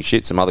and talking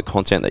shit, some other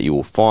content that you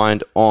will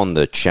find on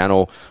the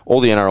channel. All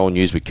the NRL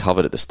news we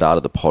covered at the start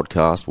of the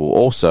podcast will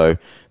also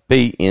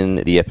be in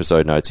the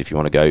episode notes if you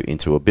want to go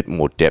into a bit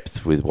more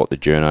depth with what the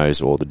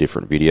journos or the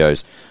different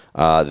videos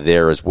are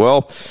there as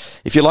well.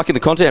 If you're liking the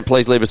content,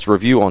 please leave us a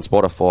review on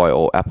Spotify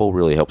or Apple.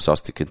 Really helps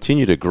us to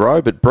continue to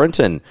grow. But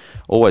Brenton,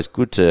 always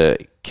good to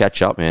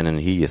catch up, man, and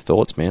hear your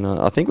thoughts, man.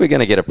 I think we're going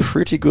to get a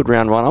pretty good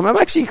round 1. I'm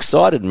actually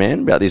excited,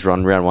 man, about these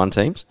round 1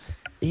 teams.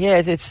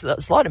 Yeah, it's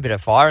lighting a bit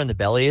of fire in the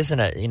belly, isn't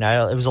it? It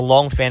was a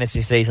long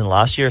fantasy season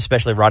last year,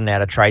 especially running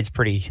out of trades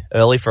pretty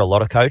early for a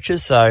lot of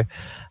coaches. So,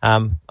 they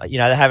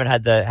haven't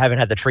had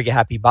the trigger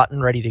happy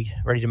button ready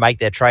to make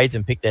their trades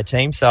and pick their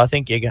team. So I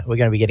think we're going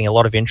to be getting a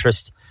lot of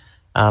interest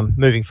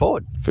moving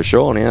forward. For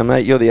sure. Now,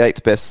 mate, you're the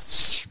 8th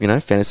best,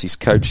 fantasy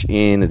coach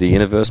in the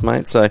universe,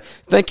 mate. So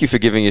thank you for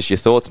giving us your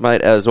thoughts,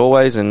 mate, as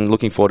always, and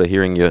looking forward to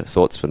hearing your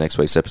thoughts for next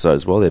week's episode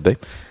as well there, B.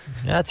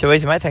 Yeah, too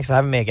easy, mate. Thanks for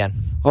having me again.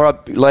 All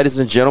right, ladies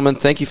and gentlemen,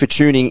 thank you for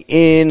tuning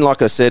in.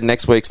 Like I said,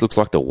 next week's looks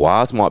like the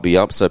Wars might be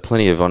up, so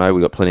I know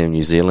we've got plenty of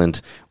New Zealand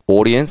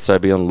audience, so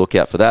be on the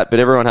lookout for that. But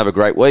everyone have a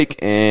great week,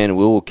 and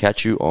we'll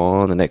catch you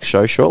on the next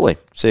show shortly.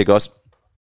 See you guys.